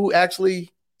people who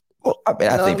actually. Well, I mean,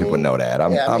 I think people know that.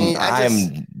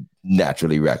 I'm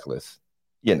naturally reckless,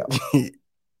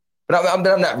 But I'm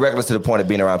not reckless to the point of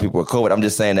being around people with COVID. I'm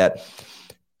just saying that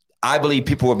I believe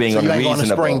people were being unreasonable. You ain't going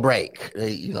to spring break.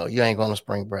 You ain't going to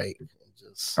spring break.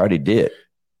 I already did.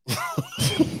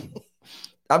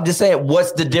 I'm just saying,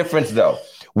 what's the difference, though?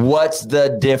 What's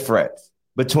the difference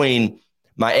between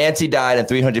my auntie died and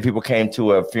 300 people came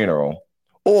to a funeral,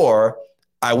 or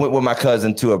I went with my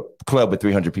cousin to a club with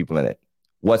 300 people in it?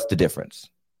 What's the difference?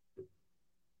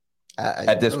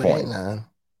 At this point,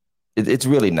 it's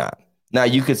really not. Now,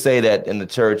 you could say that in the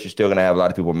church, you're still going to have a lot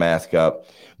of people mask up.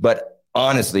 But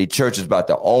honestly, church is about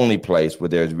the only place where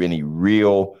there's any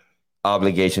real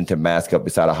obligation to mask up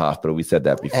beside a hospital. We said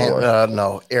that before. And,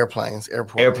 no, airplanes,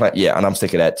 airport. Yeah, and I'm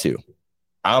sick of that too.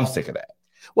 I'm sick of that.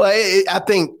 Well, I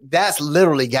think that's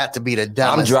literally got to be the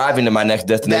dumbest. I'm driving to my next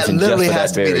destination that literally just for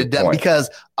has that to be very the dumb, point. because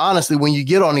honestly, when you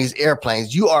get on these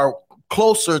airplanes, you are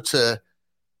closer to,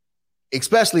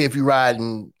 especially if you ride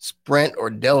in Sprint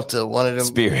or Delta, one of them.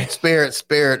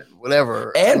 Spirit,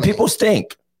 whatever. And people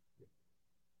stink.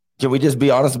 Can we just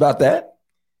be honest about that?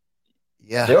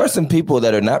 Yeah. There are some people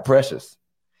that are not precious.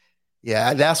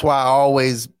 Yeah, that's why I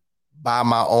always buy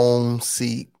my own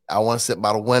seat. I want to sit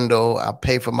by the window. I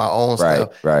pay for my own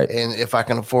stuff. Right. And if I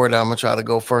can afford it, I'm going to try to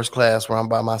go first class where I'm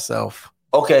by myself.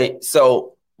 Okay,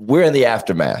 so we're in the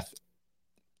aftermath.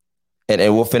 And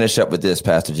we'll finish up with this,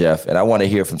 Pastor Jeff. And I want to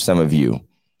hear from some of you.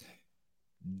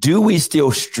 Do we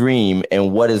still stream?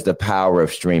 And what is the power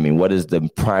of streaming? What is the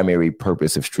primary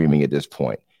purpose of streaming at this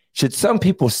point? Should some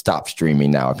people stop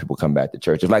streaming now if people come back to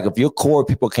church? If your core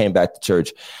people came back to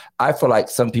church, I feel like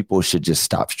some people should just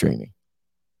stop streaming.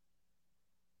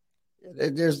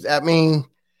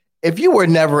 If you were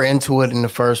never into it in the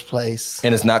first place.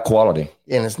 And it's not quality.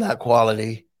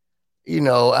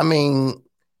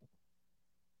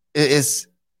 It's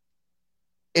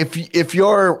if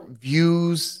your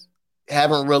views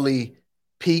haven't really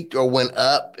peaked or went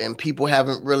up and people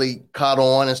haven't really caught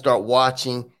on and start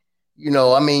watching,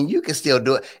 you can still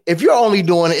do it. If you're only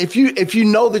doing it, if you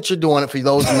know that you're doing it for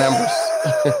those members.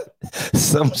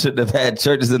 Some shouldn't have had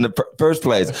churches in the first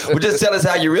place. Well, just tell us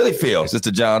how you really feel,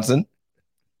 Sister Johnson.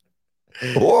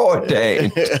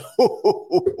 Ordained.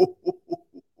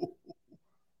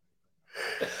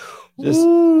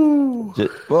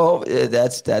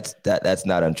 That's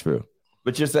not untrue.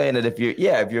 But you're saying that if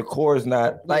your core is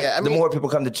not the more people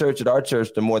come to church at our church,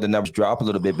 the more the numbers drop a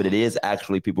little bit. But it is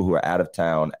actually people who are out of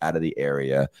town, out of the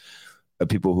area,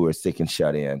 people who are sick and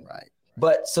shut in. Right.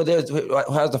 But so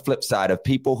how's the flip side of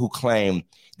people who claim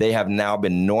they have now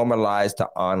been normalized to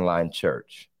online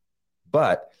church,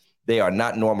 but they are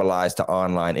not normalized to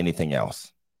online anything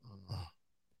else.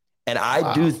 And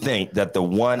I do think that the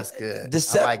one That's good.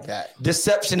 I like that.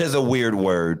 Deception is a weird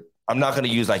word. I'm not going to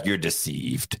use you're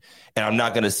deceived. And I'm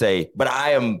not going to say, but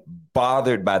I am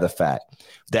bothered by the fact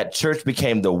that church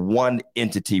became the one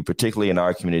entity, particularly in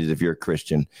our communities, if you're a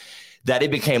Christian, that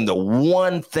it became the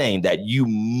one thing that you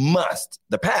must,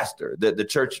 the pastor, the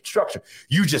church structure,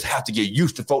 you just have to get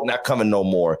used to folk not coming no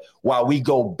more while we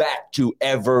go back to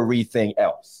everything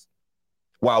else.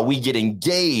 While we get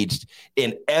engaged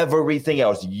in everything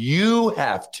else, you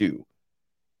have to.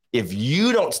 If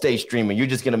you don't stay streaming, you're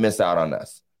just going to miss out on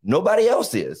us. Nobody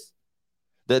else is.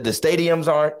 The stadiums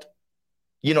aren't.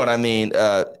 You know what I mean?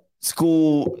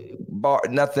 School, bar,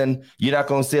 nothing. You're not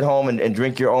going to sit home and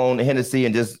drink your own Hennessy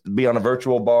and just be on a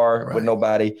virtual bar with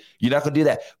nobody. You're not going to do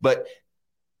that. But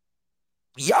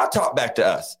y'all talk back to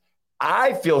us.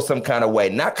 I feel some kind of way,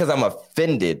 not because I'm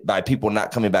offended by people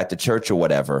not coming back to church or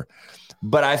whatever,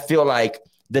 but I feel like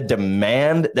the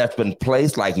demand that's been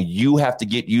placed, you have to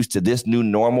get used to this new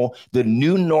normal, the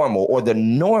new normal or the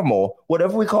normal,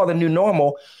 whatever we call the new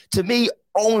normal, to me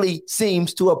only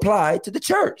seems to apply to the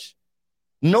church.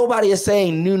 Nobody is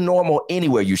saying new normal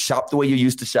anywhere. You shop the way you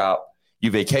used to shop.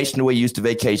 You vacation the way you used to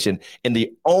vacation. And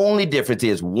the only difference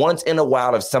is once in a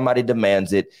while, if somebody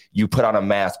demands it, you put on a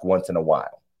mask once in a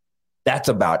while. That's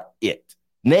about it.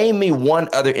 Name me one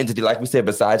other entity, like we said,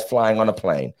 besides flying on a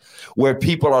plane, where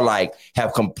people are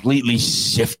have completely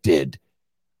shifted.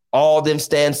 All them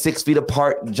stand 6 feet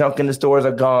apart, junk in the stores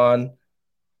are gone.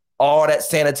 All that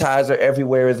sanitizer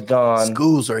everywhere is gone.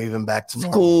 Schools are even back to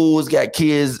normal. Schools got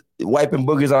kids wiping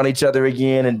boogers on each other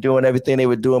again and doing everything they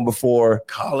were doing before.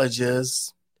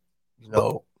 Colleges,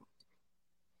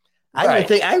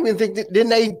 I even think didn't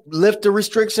they lift the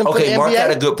restriction for the NBA? Mark had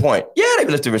a good point. Yeah, they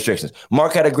lifted restrictions.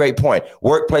 Mark had a great point.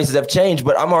 Workplaces have changed,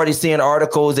 but I'm already seeing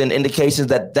articles and indications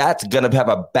that that's going to have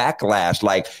a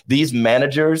backlash. These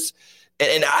managers,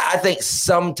 and I think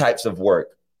some types of work,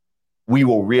 we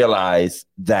will realize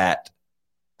that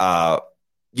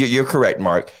you're correct,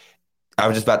 Mark. I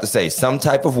was just about to say some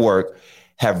type of work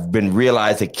have been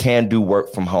realized it can do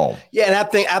work from home. Yeah, and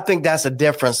I think that's a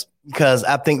difference because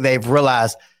I think they've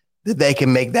realized that they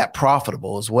can make that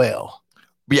profitable as well.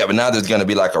 Yeah, but now there's going to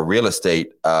be a real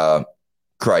estate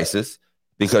crisis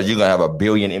because you're going to have 1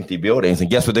 billion empty buildings. And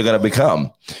guess what they're going to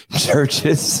become?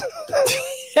 Churches.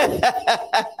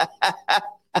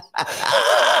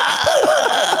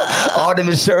 All them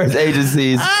insurance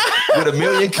agencies with 1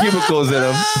 million cubicles in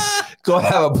them going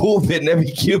to have a pulpit in every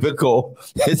cubicle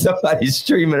and somebody's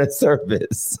streaming a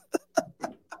service.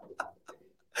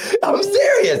 I'm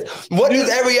serious. What is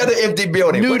every other empty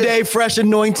building? New Day, Fresh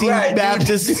Anointing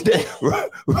Baptist.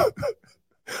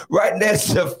 Right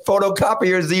next to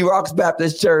Photocopier Xerox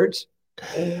Baptist Church.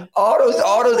 All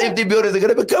those empty buildings are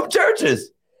going to become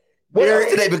churches. What else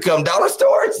do they become? Dollar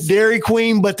stores? Dairy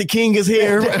Queen, but the king is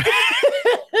here.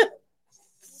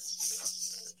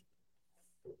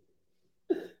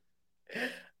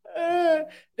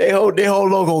 Their whole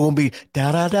logo gonna be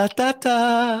da da da da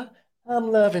da.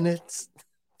 I'm loving it.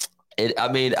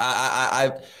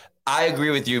 I I agree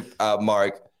with you,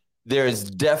 Mark. There's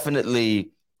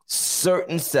definitely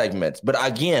certain segments, but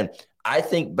again, I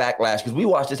think backlash, because we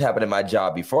watched this happen in my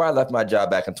job. Before I left my job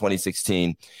back in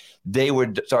 2016, they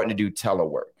were starting to do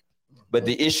telework. But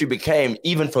the issue became,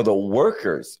 even for the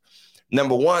workers,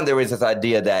 number one, there was this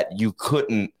idea that you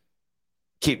couldn't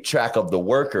keep track of the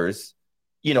workers,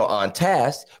 on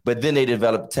task, but then they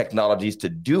developed technologies to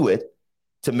do it,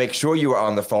 to make sure you were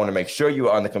on the phone and make sure you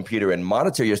were on the computer and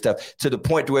monitor your stuff, to the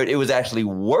point where it was actually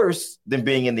worse than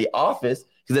being in the office.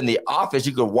 Because in the office,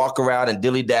 you could walk around and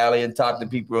dilly-dally and talk to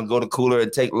people and go to cooler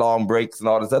and take long breaks and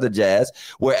all this other jazz.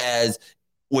 Whereas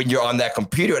when you're on that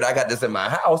computer, and I got this in my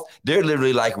house, they're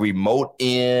literally like remote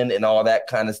in and all that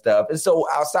kind of stuff. And so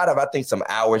outside of, I think, some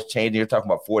hours changing, you're talking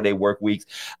about 4-day work weeks,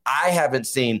 I haven't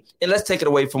seen, and let's take it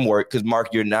away from work, because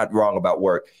Mark, you're not wrong about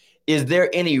work. Is there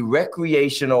any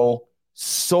recreational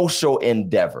social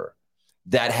endeavor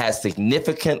that has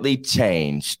significantly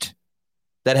changed,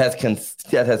 that has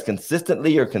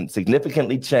consistently or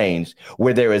significantly changed,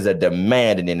 where there is a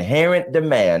demand, an inherent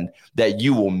demand that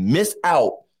you will miss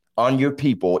out on your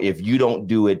people if you don't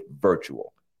do it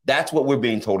virtual? That's what we're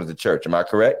being told as a church. Am I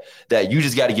correct? That you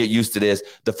just got to get used to this.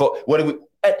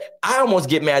 I almost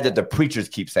get mad that the preachers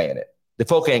keep saying it. The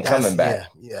folk ain't coming back.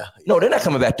 Yeah. No, they're not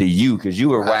coming back to you because you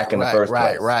were whack in the first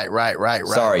place. Right.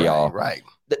 Sorry, y'all. Right.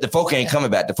 The folk ain't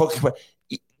coming back. The folk,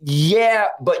 yeah,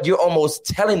 but you're almost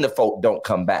telling the folk don't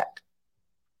come back.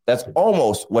 That's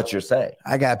almost what you're saying.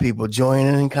 I got people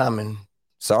joining and coming.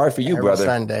 Sorry for you, every brother.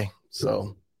 Sunday.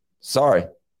 So sorry.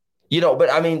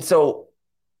 But I mean, so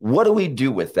what do we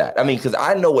do with that? I mean, because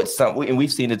I know it's something, and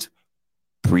we've seen it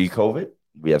pre-COVID.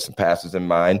 We have some pastors in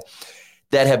mind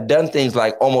that have done things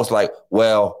like almost like,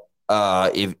 well,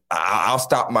 if I'll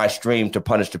stop my stream to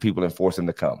punish the people and force them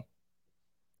to come.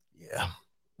 Yeah.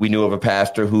 We knew of a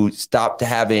pastor who stopped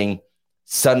having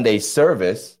Sunday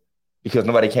service because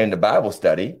nobody came to Bible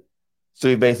study. So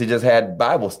he basically just had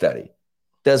Bible study.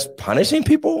 Does punishing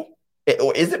people,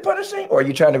 or is it punishing, or are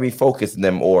you trying to refocus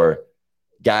them or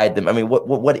guide them? I mean,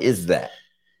 what is that?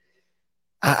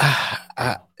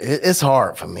 It's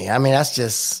hard for me. I mean, that's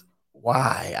just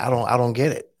why I don't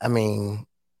get it. I mean,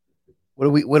 what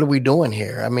are we doing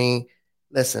here? I mean,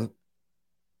 listen,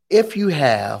 if you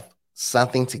have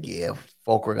something to give,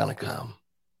 folk are going to come.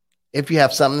 If you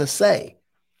have something to say,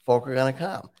 folk are going to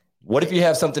come. What if you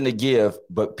have something to give,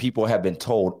 but people have been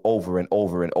told over and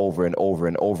over and over and over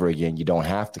and over again, you don't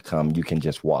have to come, you can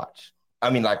just watch? I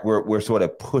mean, like we're sort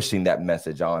of pushing that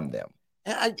message on them.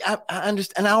 And I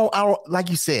understand. I don't, like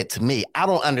you said, to me, I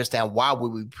don't understand why we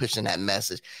would be pushing that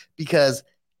message, because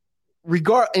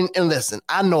and listen,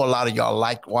 I know a lot of y'all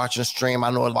like watching a stream. I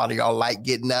know a lot of y'all like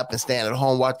getting up and staying at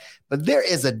home watch, but there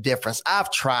is a difference. I've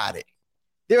tried it.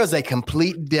 There is a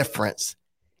complete difference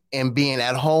in being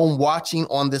at home watching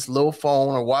on this little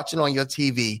phone or watching on your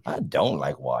TV. I don't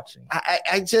like watching.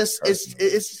 I just,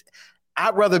 it's,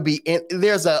 I'd rather be in,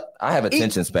 I have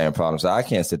attention span problems, so I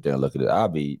can't sit there and look at it. I'll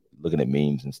be looking at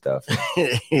memes and stuff.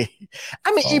 I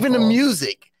mean, even the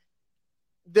music,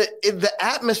 the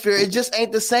atmosphere, it just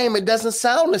ain't the same. It doesn't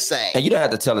sound the same. And you don't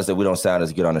have to tell us that we don't sound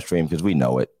as good on the stream, because we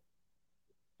know it.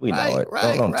 We know it.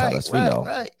 Don't tell us. We know.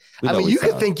 Right. We know you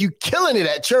could think you killing it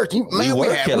at church. We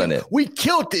were killing it. We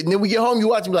killed it. And then we get home, you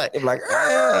watch and be like,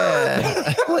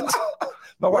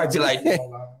 my wife be like,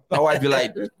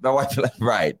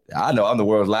 right. I know I'm the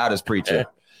world's loudest preacher.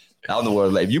 I'm the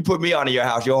world's if you put me on in your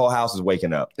house, your whole house is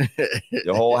waking up.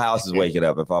 Your whole house is waking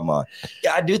up if I'm on.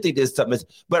 Yeah, I do think there's something,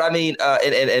 but I mean,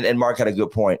 and Mark had a good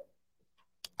point.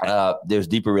 There's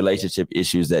deeper relationship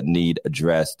issues that need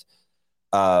addressed.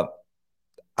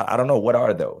 I don't know, what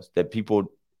are those that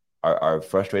people are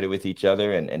frustrated with each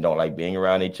other and don't like being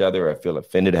around each other, or feel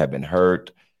offended, have been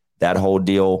hurt, that whole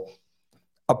deal.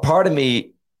 A part of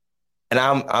me, and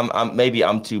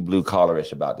I'm too blue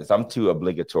collarish about this. I'm too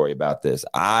obligatory about this.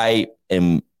 I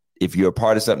am, if you're a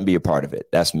part of something, be a part of it.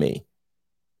 That's me.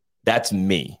 That's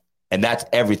me. And that's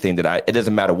everything it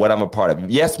doesn't matter what I'm a part of.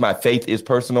 Yes, my faith is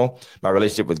personal. My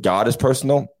relationship with God is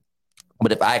personal.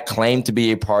 But if I claim to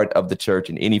be a part of the church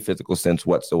in any physical sense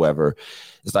whatsoever,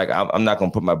 it's like I'm not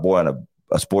going to put my boy on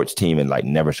a sports team and like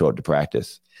never show up to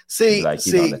practice. He's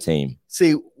on the team.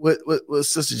 See what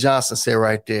Sister Johnson said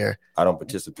right there. I don't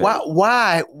participate.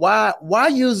 Why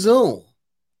use Zoom?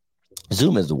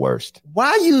 Zoom is the worst.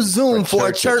 Why use Zoom for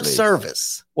a church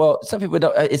service? Well, some people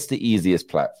don't. It's the easiest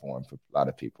platform for a lot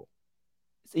of people.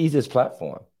 It's the easiest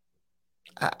platform.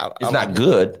 It's not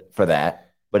good for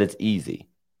that, but it's easy.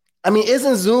 I mean,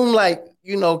 isn't Zoom like,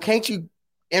 can't you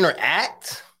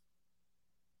interact?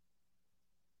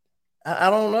 I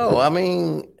don't know. I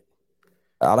mean,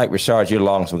 I like Rashard. You're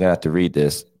long, so we're going to have to read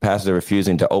this. Pastors are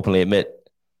refusing to openly admit.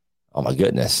 Oh, my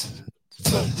goodness.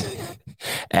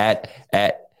 Well,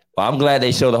 I'm glad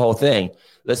they show the whole thing.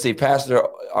 Let's see. Pastors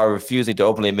are refusing to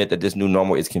openly admit that this new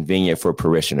normal is convenient for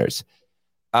parishioners.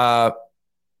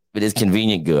 But is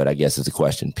convenient good, I guess, is the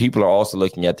question. People are also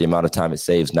looking at the amount of time it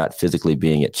saves not physically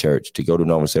being at church. To go to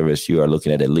normal service, you are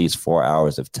looking at least 4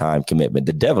 hours of time commitment.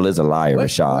 The devil is a liar,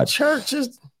 Rashad. Church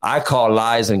is... I call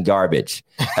lies and garbage.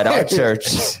 At our church,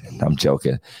 I'm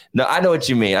joking. No, I know what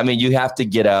you mean. I mean, you have to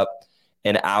get up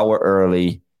an hour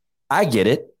early. I get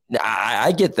it.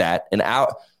 I get that. An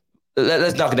hour.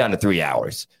 Let's knock it down to 3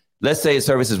 hours. Let's say the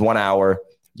service is 1 hour.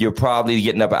 You're probably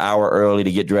getting up an hour early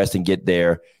to get dressed and get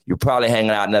there. You're probably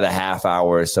hanging out another half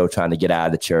hour or so trying to get out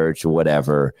of the church or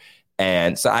whatever.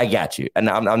 And so I got you. And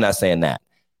I'm not saying that.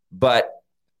 But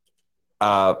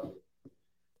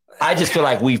I just feel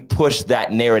like we've pushed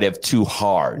that narrative too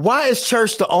hard. Why is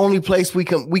church the only place we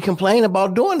complain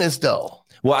about doing this, though?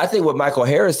 Well, I think what Michael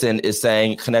Harrison is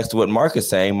saying connects to what Mark is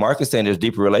saying. Mark is saying there's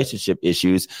deeper relationship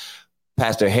issues.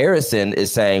 Pastor Harrison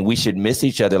is saying we should miss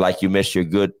each other like you miss your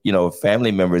good,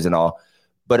 family members and all.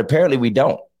 But apparently we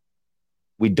don't.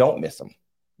 We don't miss them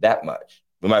that much.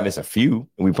 We might miss a few,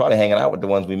 and we're probably hanging out with the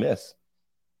ones we miss.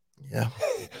 Yeah.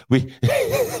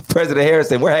 President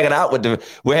Harrison, we're hanging out with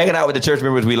the church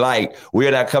members we like. We're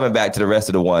not coming back to the rest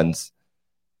of the ones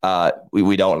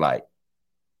we don't like.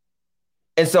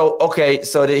 And so, okay,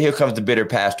 so here comes the bitter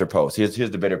pastor post. Here's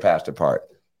the bitter pastor part.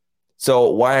 So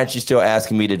why aren't you still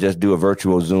asking me to just do a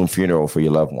virtual Zoom funeral for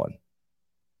your loved one?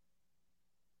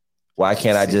 Why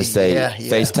can't I just say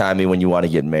FaceTime me when you want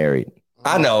to get married?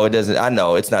 I know it doesn't. I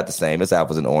know it's not the same. It's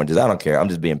apples and oranges. I don't care. I'm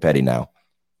just being petty now.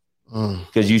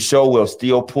 Because you sure will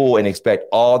still pull and expect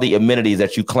all the amenities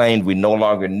that you claimed we no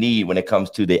longer need when it comes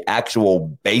to the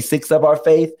actual basics of our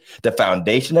faith, the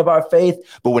foundation of our faith.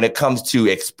 But when it comes to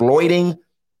exploiting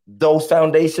those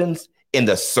foundations in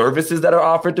the services that are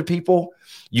offered to people,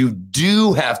 you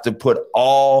do have to put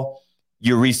all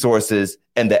your resources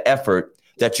and the effort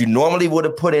that you normally would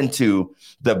have put into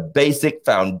the basic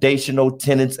foundational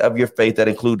tenets of your faith that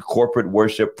include corporate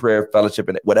worship, prayer, fellowship,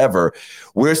 and whatever.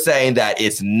 We're saying that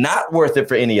it's not worth it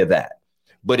for any of that,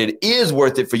 but it is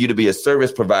worth it for you to be a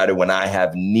service provider when I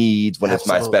have needs, when it's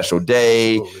my special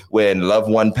day, when loved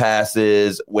one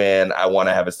passes, when I want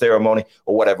to have a ceremony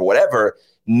or whatever.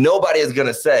 Nobody is going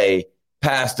to say,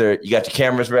 Pastor, you got your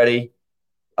cameras ready?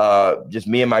 Just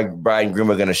me and my bride and groom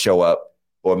are going to show up,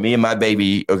 or me and my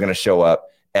baby are going to show up.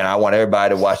 And I want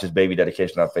everybody to watch this baby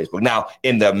dedication on Facebook. Now,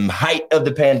 in the height of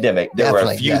the pandemic, there were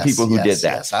a few people who did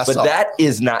that. But that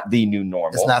is not the new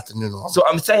normal. It's not the new normal. So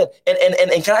I'm saying,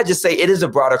 and can I just say, it is a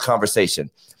broader conversation.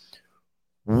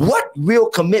 What real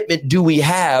commitment do we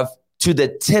have to the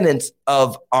tenets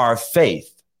of our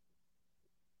faith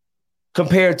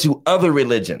compared to other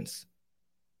religions?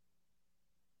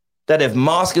 That if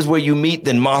mosque is where you meet,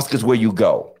 then mosque is where you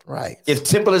go. Right. If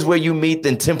temple is where you meet,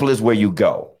 then temple is where you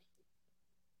go.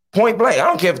 Point blank. I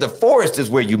don't care if the forest is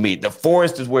where you meet. The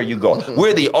forest is where you go.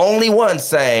 We're the only ones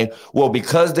saying, well,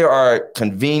 because there are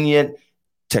convenient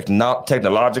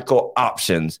technological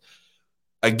options,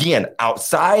 again,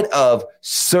 outside of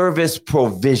service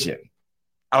provision,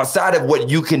 outside of what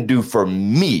you can do for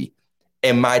me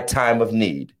in my time of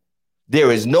need,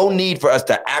 there is no need for us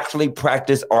to actually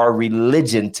practice our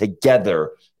religion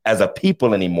together as a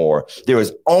people anymore. There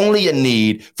is only a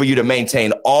need for you to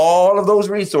maintain all of those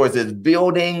resources,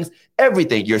 buildings,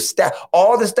 everything, your staff,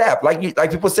 all the staff. Like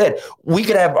people said, we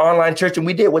could have online church, and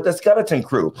we did with the skeleton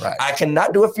crew. Right. I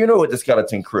cannot do a funeral with the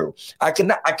skeleton crew. I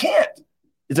can't.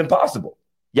 It's impossible.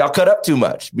 Y'all cut up too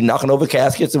much. Be knocking over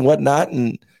caskets and whatnot,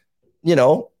 and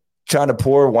trying to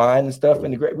pour wine and stuff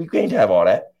in the grave. We can't have all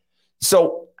that.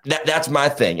 So that's my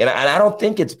thing. And I don't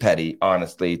think it's petty,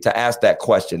 honestly, to ask that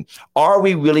question. Are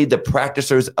we really the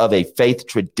practicers of a faith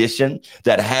tradition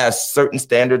that has certain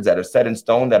standards that are set in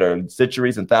stone, that are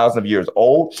centuries and thousands of years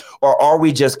old? Or are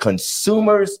we just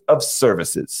consumers of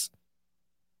services?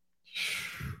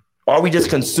 Are we just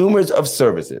consumers of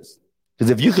services? Because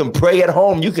if you can pray at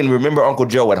home, you can remember Uncle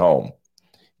Joe at home.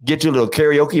 Get your little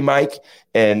karaoke mic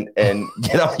and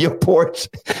get on your porch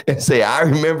and say, I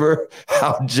remember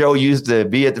how Joe used to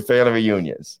be at the family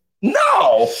reunions.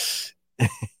 No.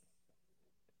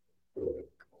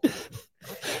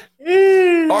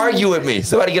 Argue with me.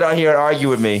 Somebody get on here and argue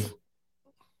with me.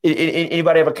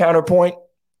 Anybody have a counterpoint?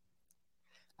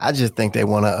 I just think they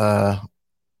want to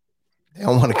they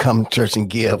don't want to come to church and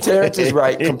give. Terrence is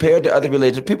right. Compared to other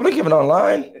religions, people are giving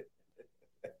online.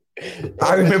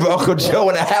 I remember Uncle Joe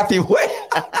in a happy way.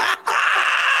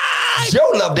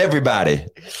 Joe loved everybody.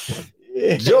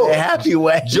 Joe, happy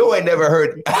way. Joe ain't never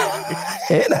heard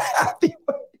In a happy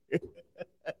way.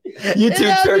 You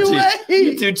too churchy.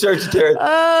 You too churchy, Terry.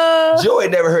 Joey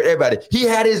never hurt everybody. He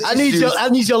had his issues. I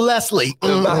need your Leslie.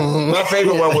 My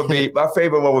favorite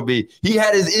one would be he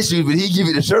had his issues, but he give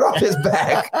you the shirt off his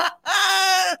back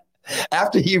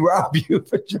after he robbed you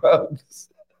for drugs.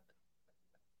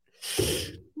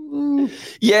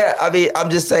 Yeah, I mean, I'm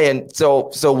just saying. So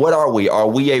what are we? Are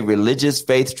we a religious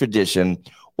faith tradition,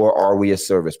 or are we a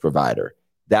service provider?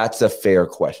 That's a fair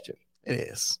question. It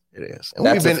is. And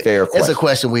That's a fair question. It's a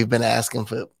question we've been asking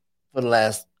for the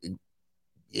last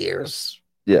years.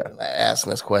 Yeah. Asking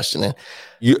this question. And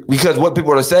because what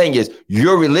people are saying is,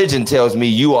 your religion tells me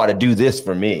you ought to do this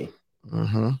for me.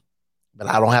 Mm-hmm. But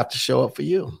I don't have to show up for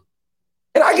you.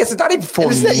 And I guess it's not even for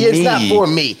me. It's not for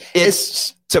me.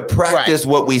 It's to practice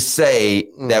what we say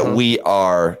that we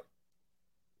are,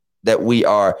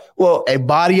 well, a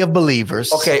body of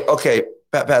believers. Okay.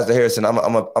 Pastor Harrison, I'm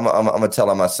gonna tell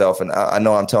on myself, and I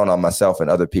know I'm telling on myself and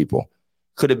other people.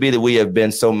 Could it be that we have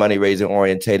been so money raising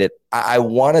orientated? I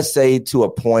want to say to a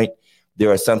point,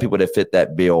 there are some people that fit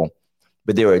that bill,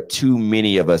 but there are too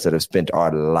many of us that have spent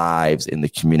our lives in the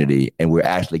community, and we're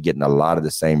actually getting a lot of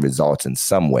the same results in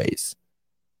some ways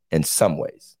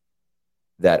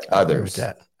that others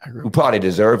who probably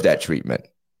deserve that treatment.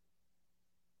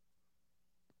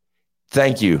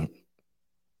 Thank you.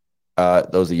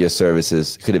 Those are your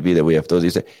services. Could it be that we have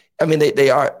those? I mean, they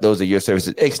are. Those are your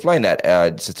services. Explain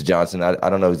that, Sister Johnson. I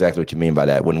don't know exactly what you mean by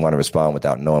that. Wouldn't want to respond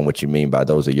without knowing what you mean by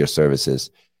those are your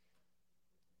services.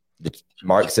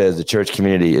 Mark says the church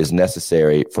community is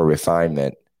necessary for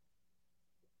refinement.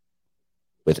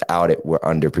 Without it, we're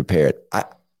underprepared.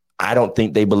 I don't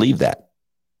think they believe that.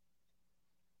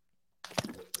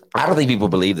 I don't think people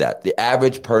believe that. The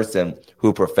average person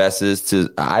who professes to,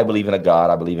 I believe in a God,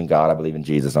 I believe in God, I believe in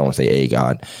Jesus. I don't want to say a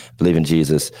God, I believe in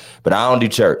Jesus, but I don't do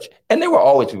church. And there were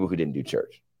always people who didn't do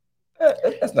church.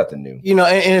 That's nothing new. And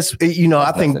it's,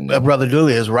 I think Brother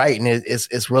Dooley is right. And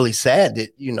it's really sad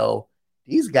that,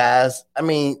 these guys, I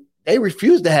mean, they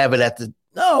refuse to have it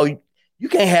no, you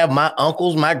can't have my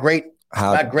uncles,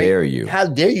 How dare you? How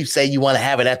dare you say you want to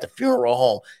have it at the funeral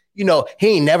home? He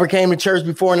ain't never came to church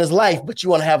before in his life, but you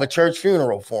want to have a church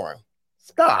funeral for him.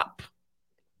 Stop.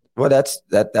 Well, that's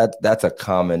a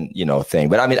common, thing.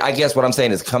 But I mean, I guess what I'm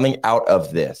saying is coming out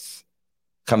of this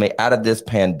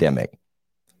pandemic,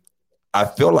 I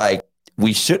feel like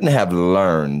we shouldn't have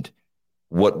learned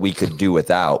what we could do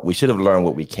without. We should have learned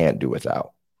what we can't do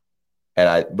without.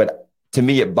 But to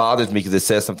me, it bothers me because it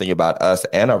says something about us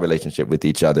and our relationship with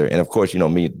each other. And of course,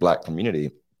 me, Black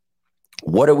community.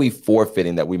 What are we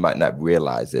forfeiting that we might not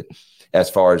realize it,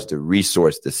 as far as the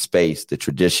resource, the space, the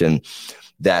tradition,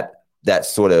 that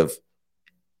sort of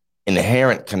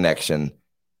inherent connection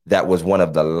that was one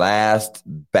of the last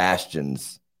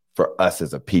bastions for us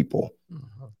as a people.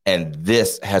 Mm-hmm. And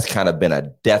this has kind of been a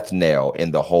death knell in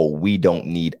the whole we don't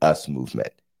need us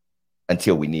movement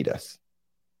until we need us.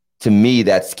 To me,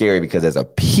 that's scary because as a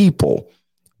people,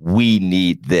 we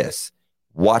need this.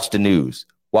 Watch the news,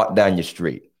 walk down your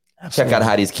street. Absolutely. Check out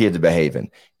how these kids are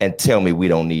behaving and tell me we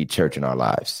don't need church in our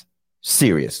lives.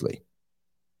 Seriously.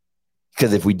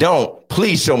 Because if we don't,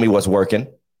 please show me what's working.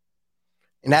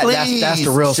 And that's the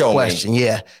real question.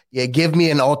 Yeah. Give me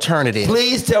an alternative.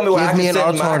 Please tell me what I can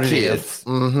send my kids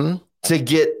to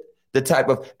get the type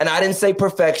of, and I didn't say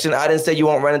perfection. I didn't say you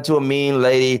won't run into a mean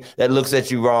lady that looks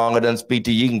at you wrong or doesn't speak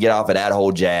to you. You can get off of that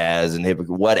whole jazz and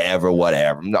whatever.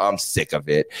 No, I'm sick of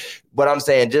it. But I'm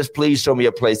saying, just please show me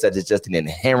a place that is just an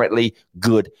inherently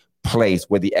good place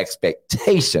where the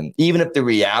expectation, even if the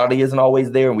reality isn't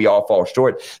always there and we all fall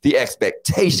short, the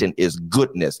expectation is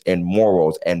goodness and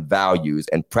morals and values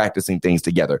and practicing things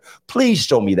together. Please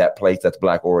show me that place that's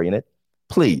Black oriented.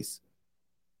 Please.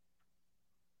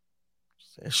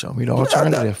 Show me the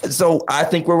alternative. So I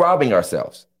think we're robbing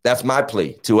ourselves. That's my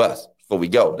plea to us before we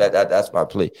go. That's my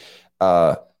plea.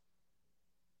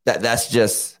 That's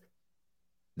just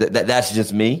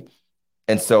me.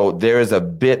 And so there is a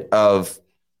bit of,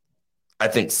 I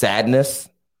think, sadness.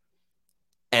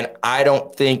 And I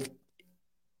don't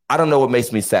know what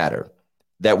makes me sadder,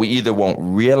 that we either won't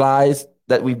realize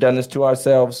that we've done this to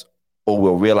ourselves or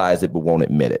we'll realize it but won't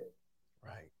admit it.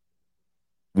 Right.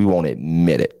 We won't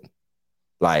admit it.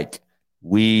 Like,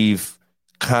 we've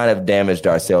kind of damaged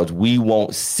ourselves. We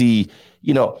won't see,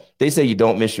 they say you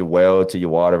don't miss your well till your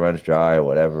water runs dry or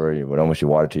whatever. You don't miss your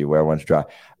water till your well runs dry.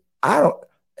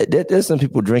 There's some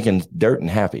people drinking dirt and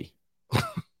happy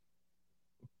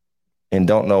and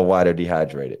don't know why they're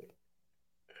dehydrated.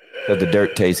 Because the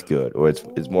dirt tastes good or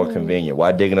it's more convenient.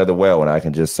 Why dig another well when I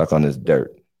can just suck on this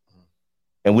dirt?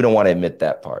 And we don't want to admit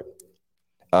that part.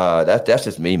 That's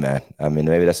just me, man. I mean,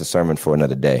 maybe that's a sermon for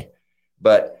another day.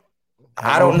 But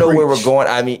I don't know where we're going.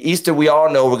 I mean, Easter, we all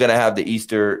know we're going to have the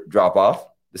Easter drop off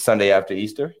the Sunday after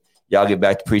Easter. Y'all get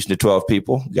back to preaching to 12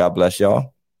 people. God bless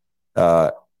y'all.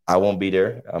 I won't be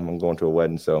there. I'm going to a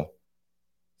wedding, so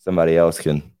somebody else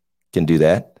can do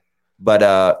that.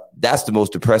 But that's the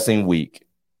most depressing week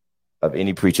of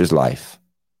any preacher's life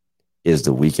is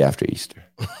the week after Easter.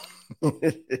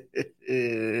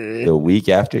 The week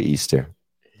after Easter.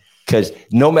 Because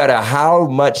no matter how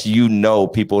much you know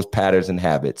people's patterns and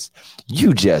habits,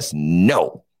 you just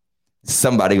know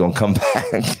somebody gonna come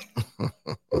back.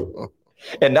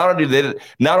 And not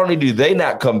only do they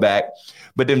not come back,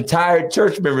 but them tired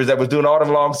church members that was doing all them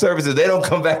long services, they don't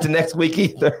come back the next week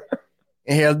either.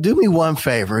 Yeah, do me one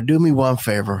favor.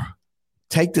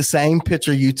 Take the same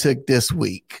picture you took this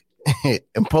week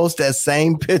and post that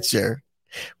same picture,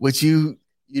 which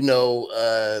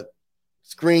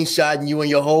screenshotting you and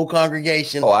your whole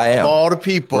congregation. Oh, I am. All the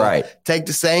people. Right. Take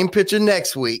the same picture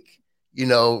next week.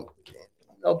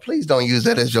 Please don't use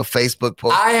that as your Facebook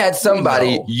post. I had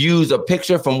somebody use a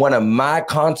picture from one of my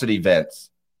concert events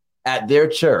at their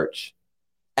church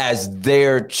as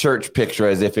their church picture,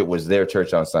 as if it was their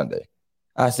church on Sunday.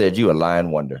 I said, you a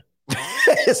lying wonder.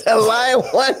 It's a lying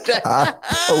wonder. I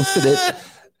posted it.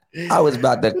 I was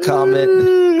about to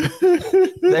comment.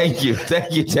 Thank you,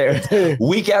 Terrence.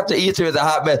 Week after Easter is a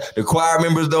hot mess. The choir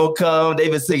members don't come.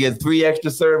 They've been singing 3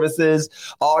 extra services.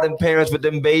 All them parents with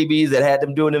them babies that had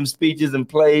them doing them speeches and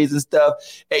plays and stuff.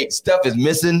 Hey, stuff is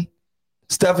missing.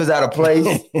 Stuff is out of place.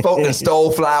 Folk that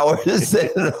stole flowers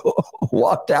and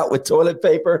walked out with toilet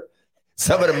paper.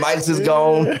 Some of the mics is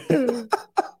gone.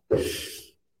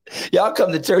 Y'all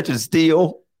come to church and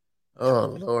steal.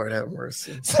 Oh, Lord have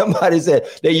mercy. Somebody said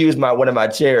they used one of my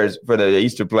chairs for the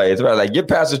Easter play. So I was like, get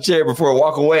past the chair before I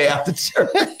walk away after church.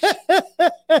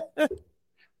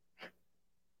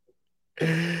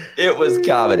 It was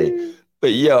comedy.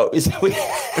 But yo,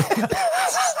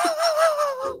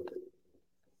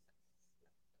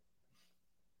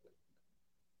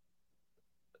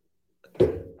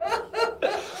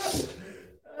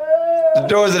 the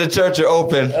doors of the church are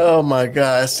open. Oh my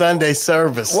God. Sunday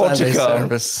service. Won't you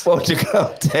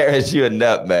come, Terrence? You're a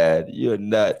nut, man. You're a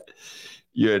nut.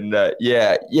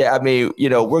 Yeah. I mean,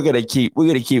 we're gonna keep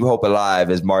hope alive,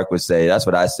 as Mark would say. That's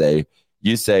what I say.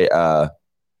 You say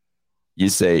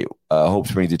hope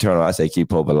springs eternal. I say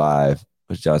keep hope alive.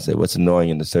 What John said. What's annoying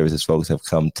in the services, folks have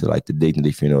come to like the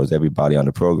dignity funerals. Everybody on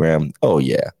the program. Oh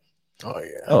yeah.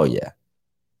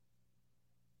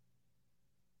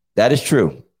 That is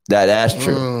true. That's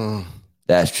true.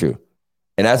 That's true.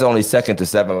 And that's only second to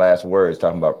 7 last words,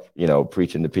 talking about,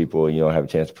 preaching to people and you don't have a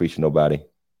chance to preach to nobody.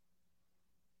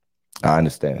 I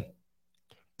understand.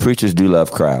 Preachers do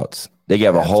love crowds. They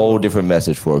give a whole different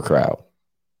message for a crowd.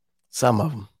 Some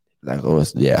of them.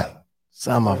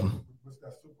 Some of them.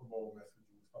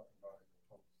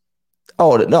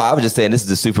 Oh, no, I was just saying this is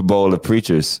the Super Bowl of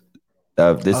preachers.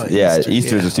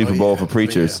 Easter is a Super Bowl for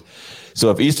preachers. Yeah. So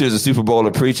if Easter is a Super Bowl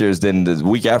of preachers, then the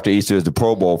week after Easter is the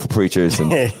Pro Bowl for preachers,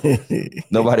 and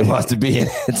nobody wants to be in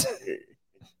it.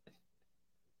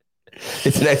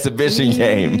 It's an exhibition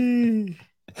game.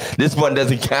 This one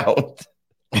doesn't count.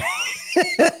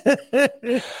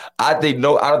 I don't think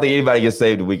anybody gets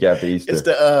saved the week after Easter. It's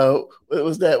the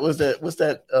what's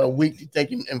that week you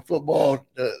take in football?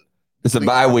 It's a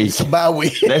bye week.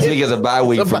 Next week is a bye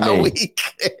week for me.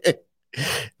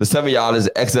 For some of y'all, it's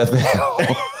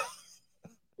XFL.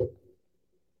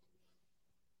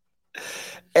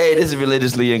 Hey, this is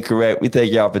Religiously Incorrect. We thank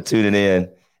y'all for tuning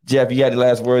in. Jeff, you got any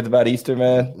last words about Easter,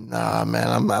 man? Nah, man.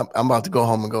 I'm about to go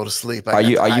home and go to sleep. Are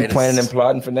you planning and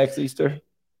plotting for next Easter?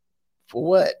 For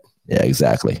what? Yeah,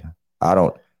 exactly. I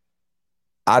don't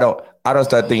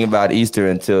start thinking about Easter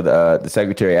until the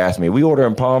secretary asked me, "We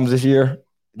ordering palms this year?"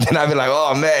 Then I'd be like,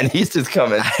 "Oh man, Easter's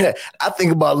coming." I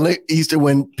think about Easter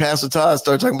when Pastor Todd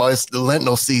started talking about it's the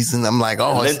Lenten season. I'm like,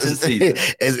 "Oh,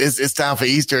 it's time for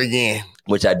Easter again."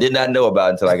 Which I did not know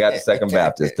about until I got to Second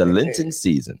Baptist. The Lenten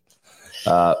season.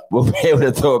 We'll be able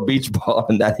to throw a beach ball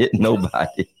and not hit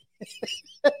nobody.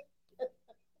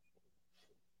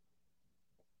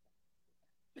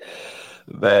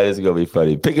 Man, it's going to be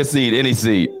funny. Pick a seat, any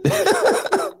seat.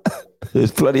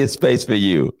 There's plenty of space for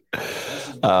you.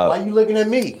 Why are you looking at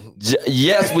me?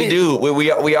 Yes, we do.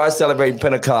 We are celebrating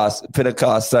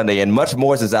Pentecost Sunday, and much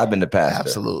more since I've been the pastor.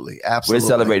 Absolutely. We're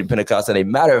celebrating Pentecost Sunday.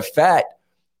 Matter of fact,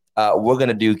 we're going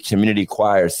to do community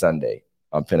choir Sunday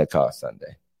on Pentecost Sunday.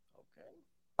 Okay.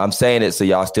 I'm saying it so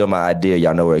y'all steal my idea.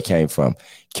 Y'all know where it came from.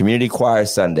 Community choir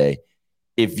Sunday.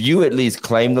 If you at least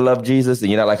claim to love Jesus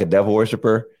and you're not like a devil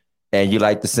worshiper and you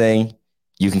like to sing,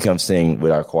 you can come sing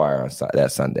with our choir on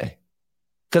that Sunday.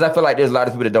 Because I feel like there's a lot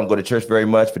of people that don't go to church very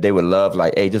much, but they would love,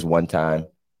 like, hey, just one time,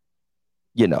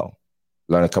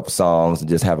 learn a couple songs and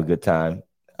just have a good time,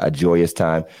 a joyous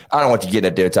time. I don't want you getting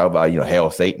up there talking about,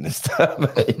 hell, Satan and stuff.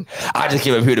 I just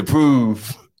came up here to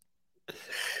prove.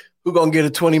 Who's going to get a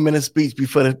 20-minute speech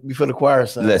before the choir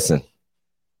song? Listen,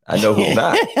 I know who's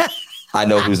not. I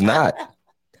know who's not.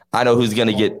 I know who's going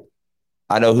to get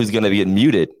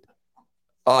muted.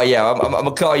 Oh, yeah, I'm going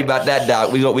to call you about that,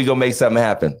 Doc. We gonna make something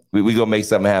happen. We going to make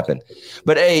something happen.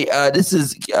 But, hey, this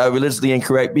is Religiously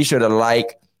Incorrect. Be sure to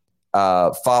like,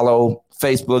 follow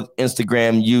Facebook,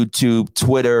 Instagram, YouTube,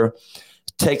 Twitter.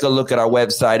 Take a look at our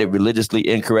website at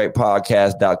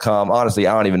religiouslyincorrectpodcast.com. Honestly,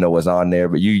 I don't even know what's on there,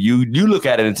 but you look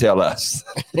at it and tell us.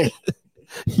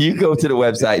 You go to the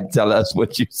website and tell us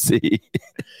what you see.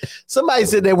 Somebody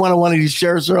said they wanted one of these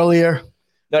shirts earlier.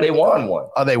 No, they won one.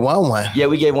 Oh, they won one. Yeah,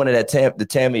 we gave one of that the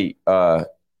Tammy.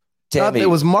 It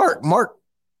was Mark. Mark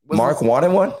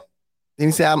wanted one? Didn't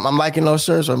he say I'm liking those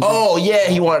shirts? Oh, yeah,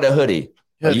 he wanted a hoodie.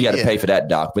 You got to pay for that,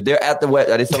 Doc. But they're at the web.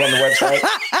 Are they still on the website?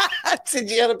 Did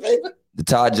you got to pay for? The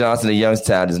Todd Johnson of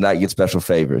Youngstown does not get special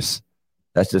favors.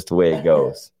 That's just the way it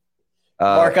goes.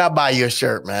 Mark, I'll buy you a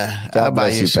shirt, man. I'll buy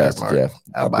you a shirt, Mark. Jeff.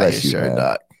 I'll buy you a shirt,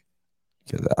 Doc.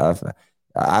 Because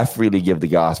I freely give the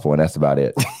gospel, and that's about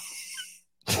it.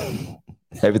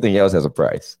 Everything else has a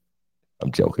price.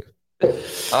 I'm joking.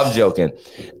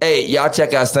 Hey, y'all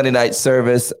check out Sunday night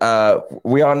service.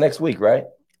 We're on next week, right?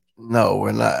 No,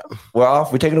 we're not. We're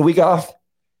off. We're taking a week off.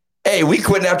 Hey, we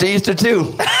quitting after Easter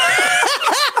too.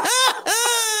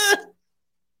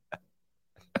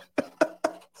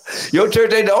 Your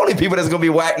church ain't the only people that's gonna be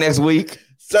whacked next week.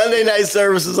 Sunday night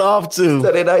service is off too.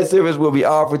 Sunday night service will be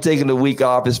off. We're taking the week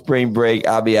off. It's spring break.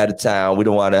 I'll be out of town. We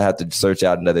don't want to have to search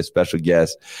out another special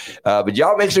guest. But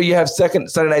y'all make sure you have second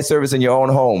Sunday night service in your own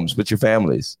homes with your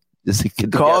families. Just get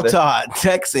call Todd,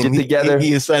 text him. Get together.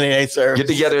 He is Sunday night service. Get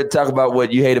together and talk about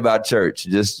what you hate about church.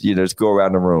 Just go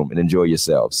around the room and enjoy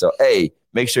yourself. So hey,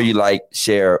 make sure you like,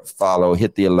 share, follow,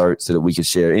 hit the alert so that we can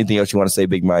share. Anything else you want to say,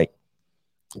 Big Mike?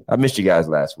 I missed you guys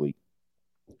last week.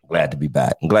 Glad to be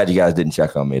back. I'm glad you guys didn't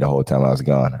check on me the whole time I was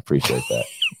gone. I appreciate that.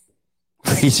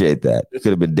 Appreciate that. Could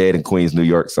have been dead in Queens, New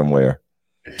York somewhere,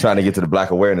 trying to get to the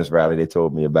Black Awareness rally they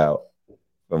told me about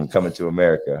from coming to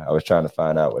America. I was trying to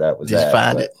find out what that was. Did you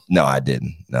find it? No, I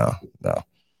didn't. No.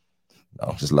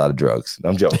 Just a lot of drugs.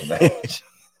 I'm joking, man.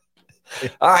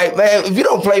 All right, man. If you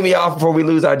don't play me off before we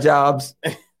lose our jobs,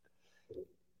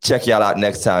 check y'all out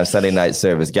next time, Sunday night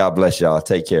service. God bless y'all.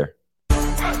 Take care.